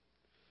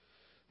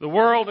 The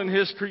world and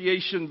His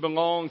creation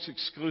belongs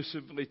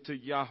exclusively to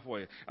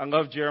Yahweh. I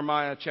love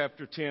Jeremiah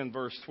chapter 10,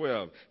 verse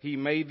 12. He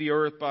made the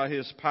earth by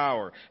His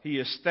power. He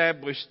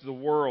established the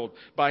world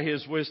by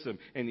His wisdom.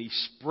 And He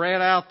spread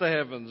out the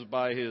heavens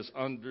by His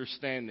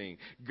understanding.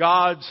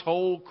 God's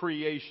whole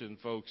creation,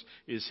 folks,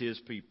 is His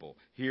people.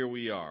 Here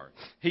we are.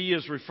 He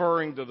is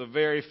referring to the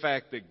very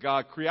fact that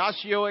God,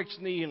 creatio ex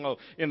nihilo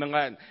in the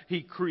Latin,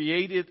 He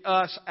created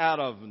us out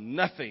of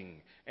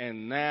nothing.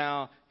 And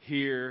now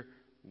here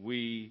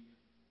we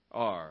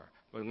are.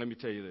 But let me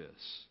tell you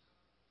this.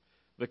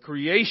 The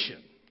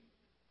creation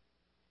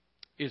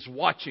is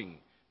watching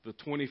the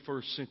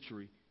 21st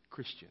century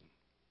Christian.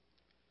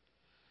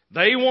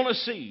 They want to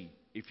see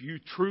if you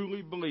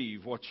truly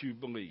believe what you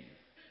believe.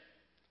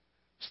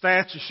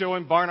 Stats are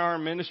showing Barnard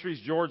Ministries,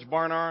 George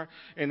Barnard,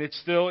 and it's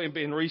still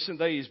in recent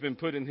days been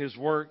put in his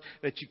work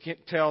that you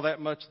can't tell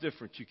that much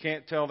difference. You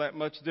can't tell that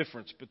much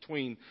difference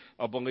between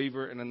a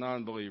believer and a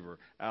non-believer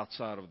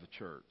outside of the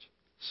church.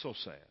 So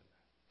sad.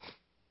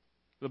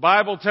 The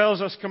Bible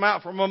tells us, come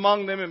out from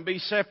among them and be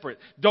separate.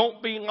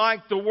 Don't be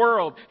like the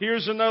world.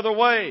 Here's another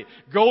way.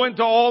 Go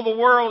into all the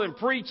world and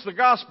preach the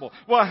gospel.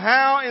 Well,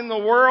 how in the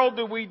world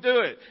do we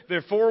do it? There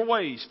are 4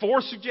 ways,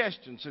 4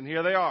 suggestions, and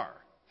here they are.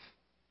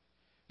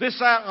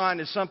 This outline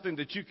is something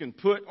that you can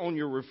put on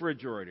your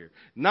refrigerator.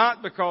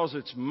 Not because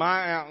it's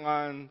my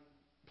outline,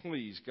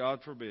 please, God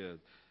forbid,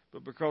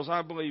 but because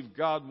I believe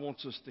God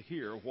wants us to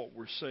hear what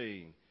we're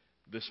saying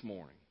this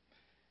morning.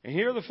 And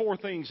here are the 4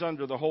 things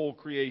under the whole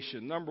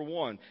creation. Number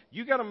 1,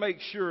 you got to make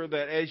sure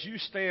that as you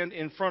stand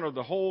in front of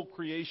the whole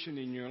creation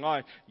in your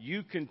life,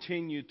 you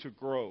continue to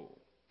grow.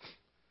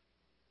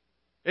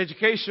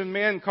 Education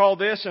men call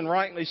this, and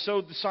rightly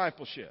so,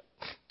 discipleship.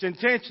 It's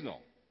intentional.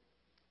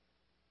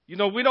 You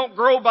know, we don't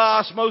grow by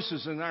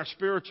osmosis in our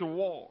spiritual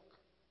walk.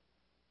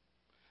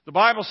 The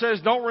Bible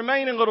says don't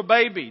remain a little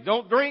baby.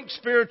 Don't drink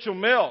spiritual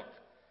milk,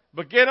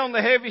 but get on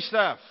the heavy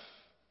stuff.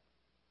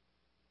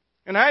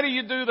 And how do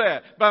you do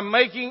that? By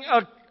making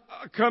a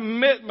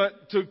commitment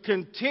to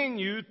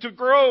continue to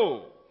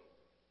grow.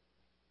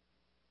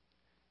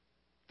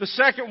 The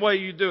second way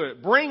you do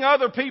it, bring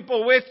other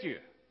people with you.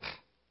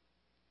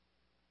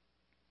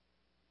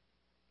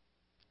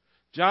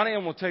 Johnny,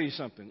 I'm going to tell you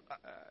something.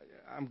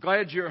 I'm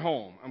glad you're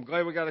home. I'm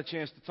glad we got a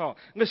chance to talk.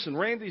 Listen,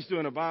 Randy's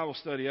doing a Bible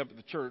study up at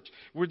the church.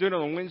 We're doing it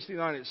on Wednesday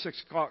night at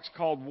 6 o'clock. It's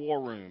called War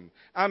Room.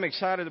 I'm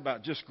excited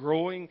about just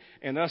growing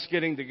and us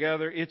getting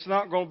together. It's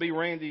not going to be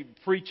Randy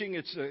preaching.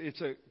 It's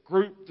a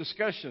group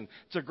discussion.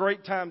 It's a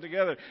great time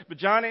together. But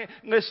Johnny,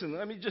 listen,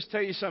 let me just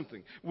tell you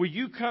something. Will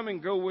you come and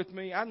go with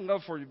me? I'd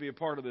love for you to be a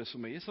part of this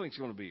with me. This thing's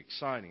going to be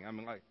exciting. I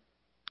mean, like,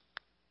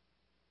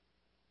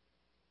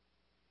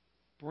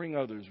 bring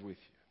others with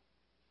you.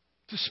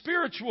 To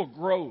spiritual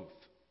growth.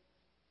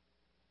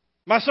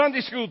 My Sunday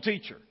school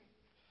teacher.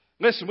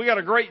 Listen, we got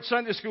a great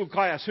Sunday school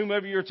class,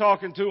 whomever you're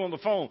talking to on the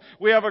phone.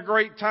 We have a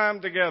great time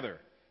together.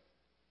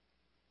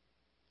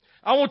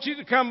 I want you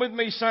to come with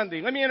me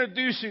Sunday. Let me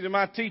introduce you to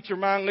my teacher,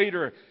 my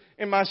leader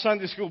in my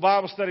Sunday school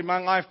Bible study, my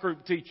life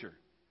group teacher.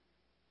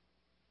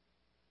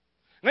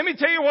 Let me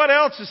tell you what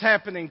else is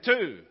happening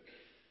too.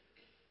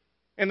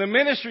 In the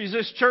ministries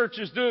this church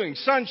is doing,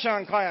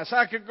 Sunshine class,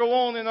 I could go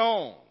on and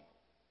on.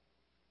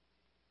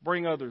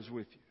 Bring others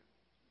with you.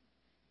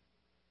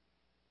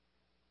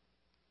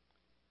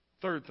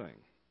 Third thing,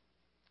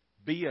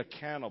 be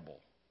accountable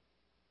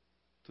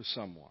to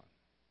someone.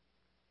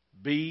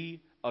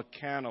 Be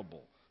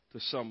accountable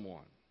to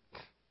someone.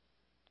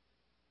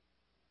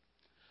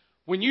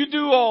 When you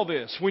do all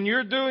this, when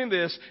you're doing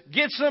this,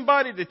 get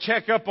somebody to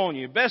check up on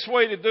you. Best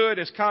way to do it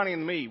is Connie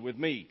and me with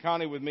me.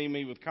 Connie with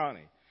me with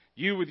Connie.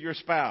 You with your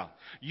spouse.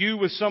 You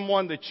with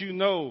someone that you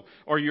know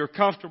or you're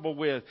comfortable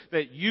with,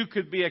 that you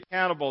could be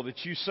accountable,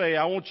 that you say,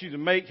 I want you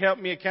to help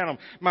me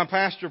accountable. My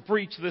pastor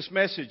preached this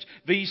message,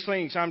 these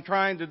things, I'm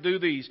trying to do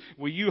these.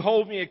 Will you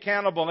hold me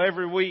accountable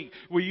every week?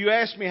 Will you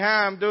ask me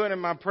how I'm doing in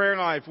my prayer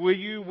life? Will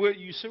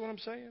you see what I'm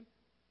saying?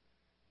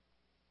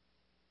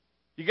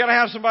 You got to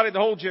have somebody to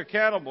hold you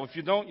accountable. If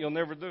you don't, you'll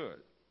never do it.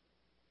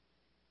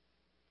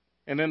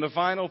 And then the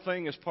final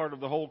thing is part of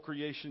the whole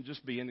creation,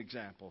 just be an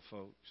example,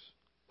 folks.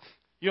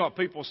 You know what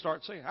people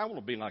start saying? I want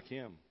to be like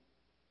him.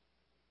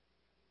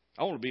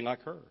 I want to be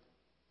like her.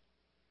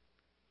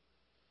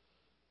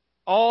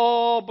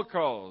 All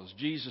because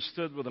Jesus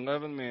stood with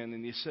 11 men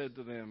and he said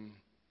to them,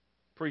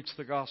 preach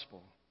the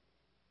gospel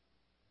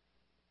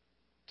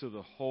to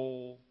the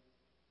whole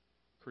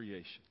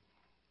creation.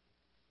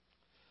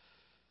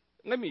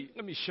 Let me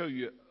show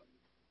you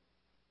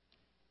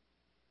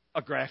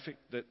a graphic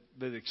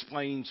that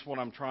explains what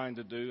I'm trying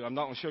to do. I'm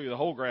not going to show you the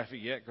whole graphic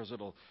yet because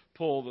it'll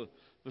pull the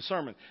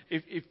sermon.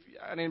 If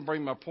I didn't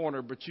bring my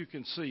pointer, but you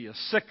can see a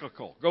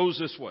cyclical goes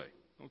this way.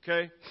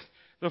 Okay?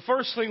 The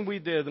first thing we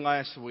did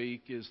last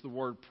week is the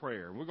word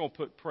prayer. We're going to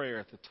put prayer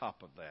at the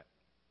top of that.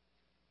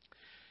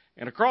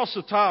 And across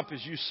the top,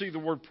 as you see the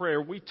word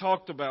prayer, we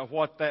talked about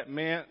what that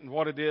meant and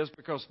what it is,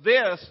 because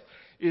this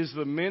is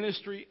the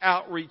ministry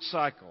outreach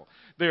cycle.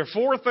 There are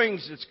 4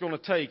 things it's going to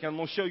take. I'm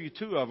going to show you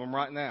 2 of them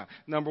right now.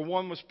 Number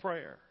 1 was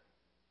prayer.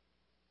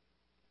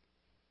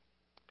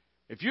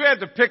 If you had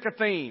to pick a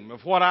theme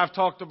of what I've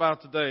talked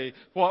about today,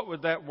 what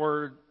would that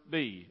word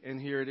be? And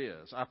here it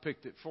is. I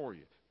picked it for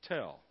you.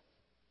 Tell.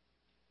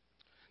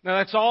 Now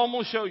that's all I'm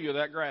going to show you,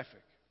 that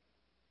graphic.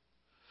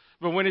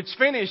 But when it's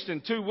finished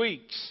in 2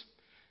 weeks,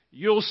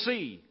 you'll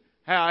see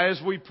how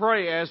as we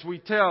pray, as we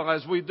tell,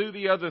 as we do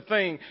the other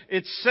thing,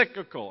 it's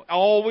cyclical.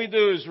 All we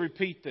do is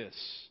repeat this.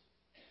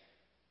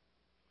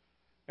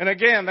 And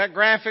again, that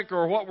graphic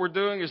or what we're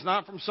doing is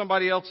not from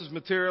somebody else's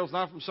materials,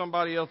 not from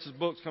somebody else's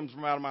books, comes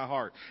from out of my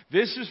heart.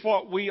 This is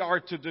what we are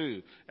to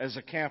do as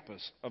a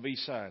campus of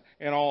Eastside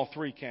and all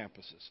 3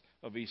 campuses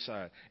of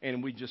Eastside.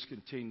 And we just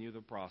continue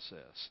the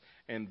process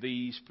and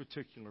these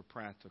particular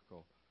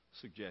practical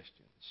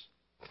suggestions.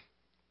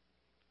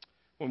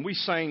 When we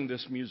sang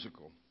this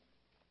musical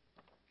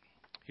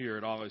here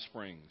at Olive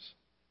Springs,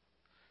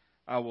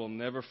 I will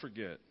never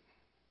forget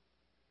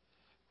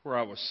where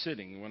I was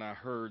sitting when I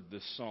heard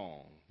this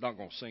song. Not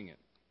going to sing it.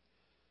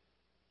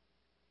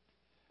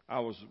 I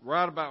was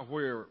right about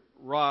where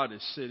Rod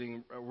is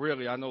sitting.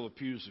 Really, I know the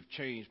pews have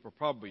changed, but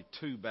probably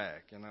 2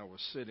 back, and I was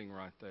sitting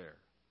right there.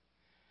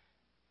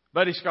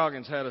 Buddy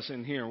Scoggins had us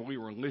in here, and we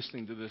were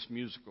listening to this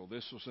musical.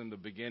 This was in the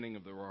beginning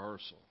of the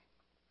rehearsal.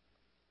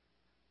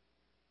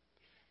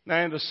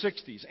 Now, in the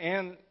 60s,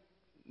 and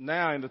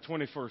now in the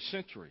 21st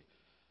century,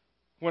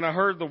 when I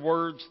heard the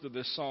words to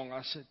this song,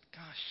 I said,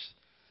 gosh,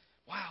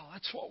 wow,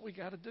 that's what we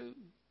got to do.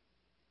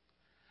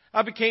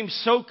 I became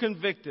so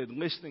convicted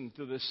listening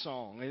to this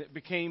song, and it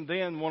became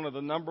then one of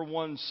the number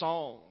 1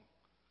 songs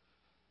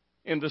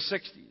in the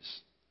 60s.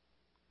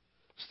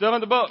 Still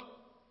in the book.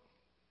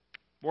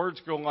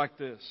 Words go like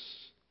this.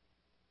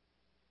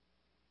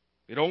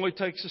 It only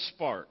takes a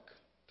spark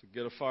to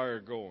get a fire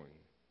going.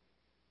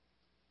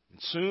 And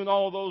soon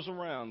all those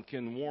around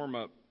can warm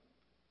up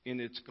in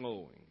its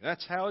glowing.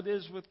 That's how it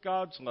is with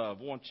God's love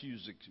once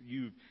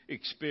you've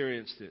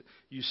experienced it.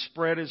 You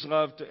spread His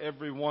love to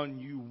everyone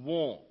you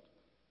want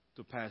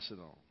to pass it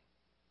on.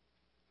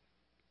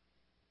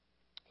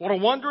 What a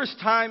wondrous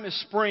time is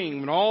spring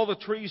when all the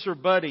trees are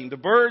budding. The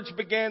birds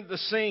begin to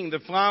sing. The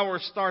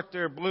flowers start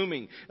their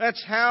blooming.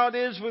 That's how it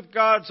is with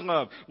God's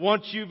love.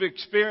 Once you've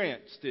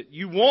experienced it,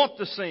 you want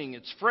to sing.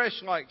 It's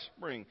fresh like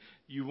spring.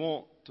 You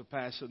want to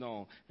pass it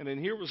on. And then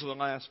here was the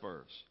last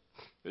verse.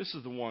 This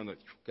is the one that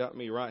got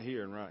me right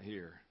here and right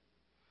here.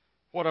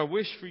 What I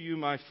wish for you,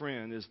 my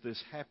friend, is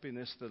this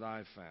happiness that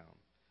I've found.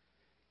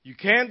 You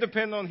can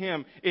depend on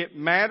Him. It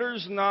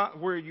matters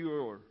not where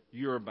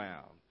you're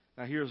bound.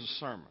 Now here's a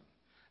sermon.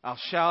 I'll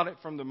shout it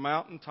from the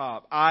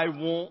mountaintop. I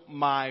want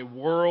my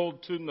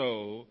world to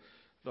know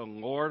the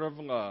Lord of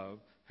love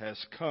has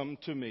come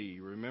to me.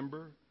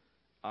 Remember,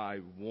 I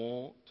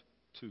want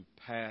to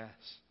pass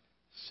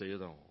it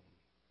on.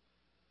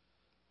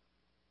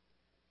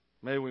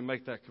 May we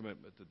make that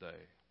commitment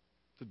today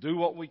to do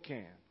what we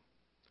can,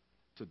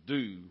 to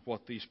do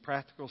what these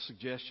practical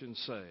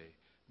suggestions say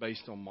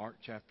based on Mark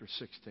chapter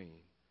 16,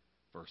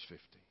 verse 15.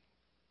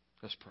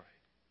 Let's pray.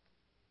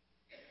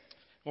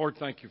 Lord,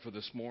 thank you for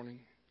this morning.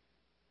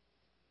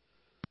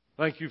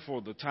 Thank you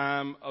for the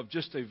time of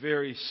just a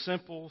very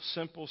simple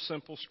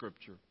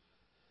scripture.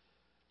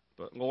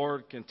 But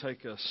Lord, can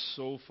take us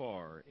so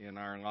far in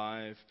our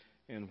life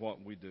and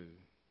what we do.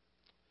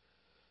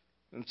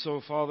 And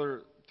so,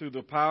 Father, through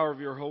the power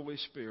of your Holy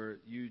Spirit,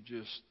 you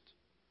just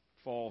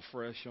fall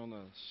fresh on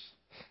us.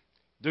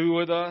 Do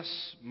with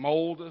us,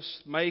 mold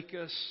us, make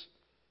us,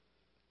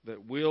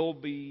 that we'll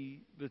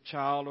be the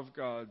child of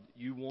God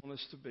you want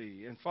us to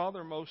be. And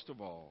Father, most of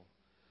all,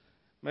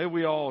 may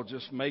we all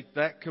just make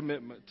that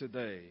commitment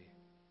today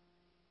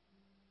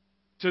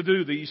to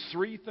do these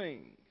three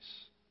things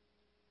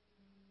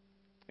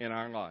in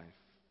our life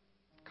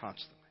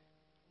constantly.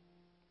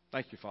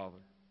 Thank you, Father.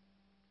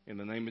 In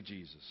the name of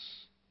Jesus.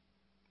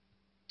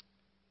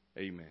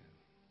 Amen.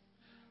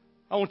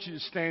 I want you to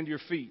stand to your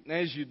feet. And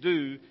as you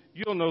do,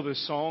 you'll know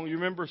this song. You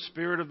remember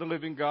Spirit of the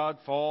Living God,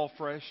 Fall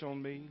Fresh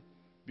on Me?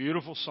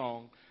 Beautiful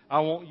song. I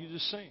want you to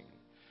sing.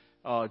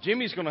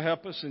 Jimmy's going to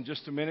help us in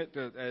just a minute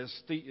as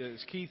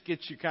Keith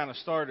gets you kind of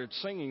started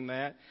singing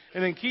that.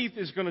 And then Keith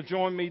is going to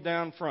join me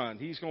down front.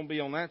 He's going to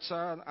be on that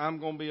side. I'm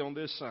going to be on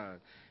this side.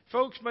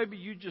 Folks, maybe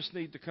you just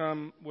need to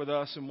come with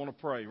us and want to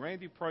pray.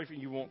 Randy, pray if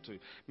you want to.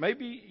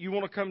 Maybe you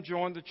want to come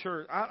join the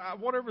church.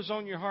 Whatever's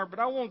on your heart. But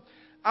I want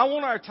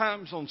our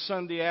times on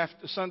Sunday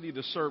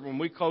the service, when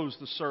we close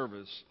the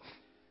service,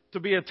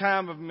 to be a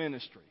time of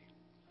ministry.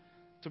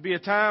 To be a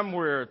time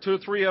where 2 or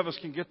 3 of us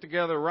can get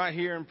together right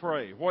here and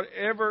pray.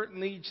 Whatever it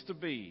needs to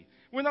be.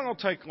 We're not going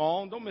to take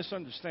long. Don't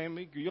misunderstand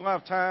me. You'll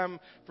have time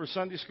for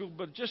Sunday school,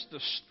 but just a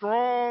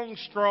strong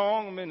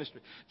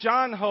ministry.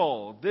 John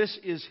Hull, this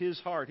is his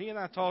heart. He and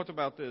I talked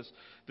about this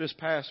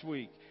past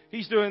week.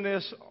 He's doing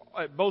this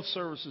at both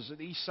services at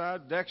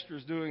Eastside.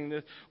 Dexter's doing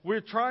this. We're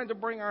trying to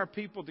bring our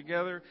people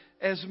together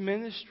as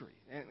ministry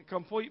and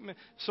complete.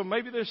 So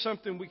maybe there's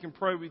something we can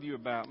pray with you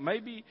about.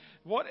 Maybe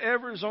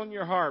whatever's on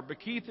your heart.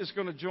 But Keith is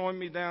going to join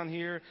me down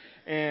here,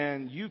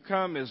 and you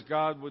come as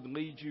God would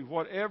lead you.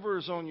 Whatever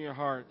is on your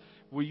heart,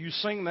 will you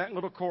sing that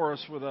little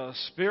chorus with us?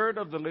 Spirit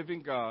of the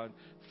living God,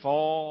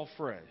 fall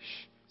fresh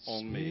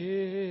on me.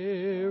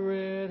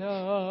 Spirit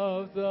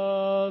of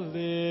the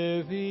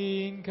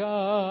living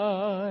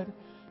God,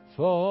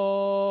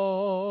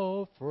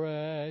 fall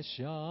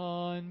fresh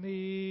on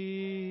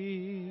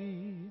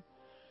me.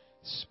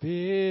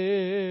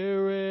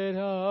 Spirit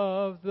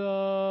of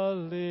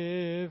the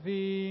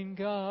living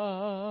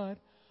God,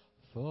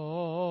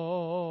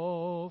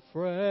 fall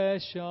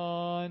fresh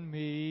on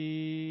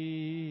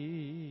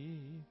me.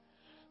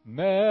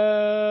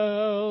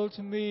 Melt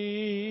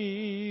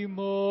me,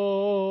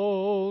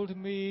 mold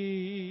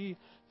me,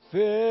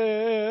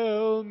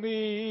 fill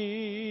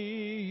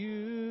me,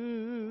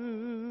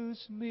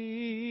 use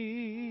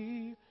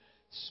me.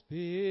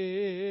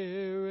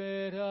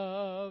 Spirit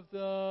of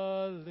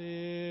the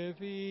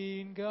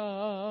living God,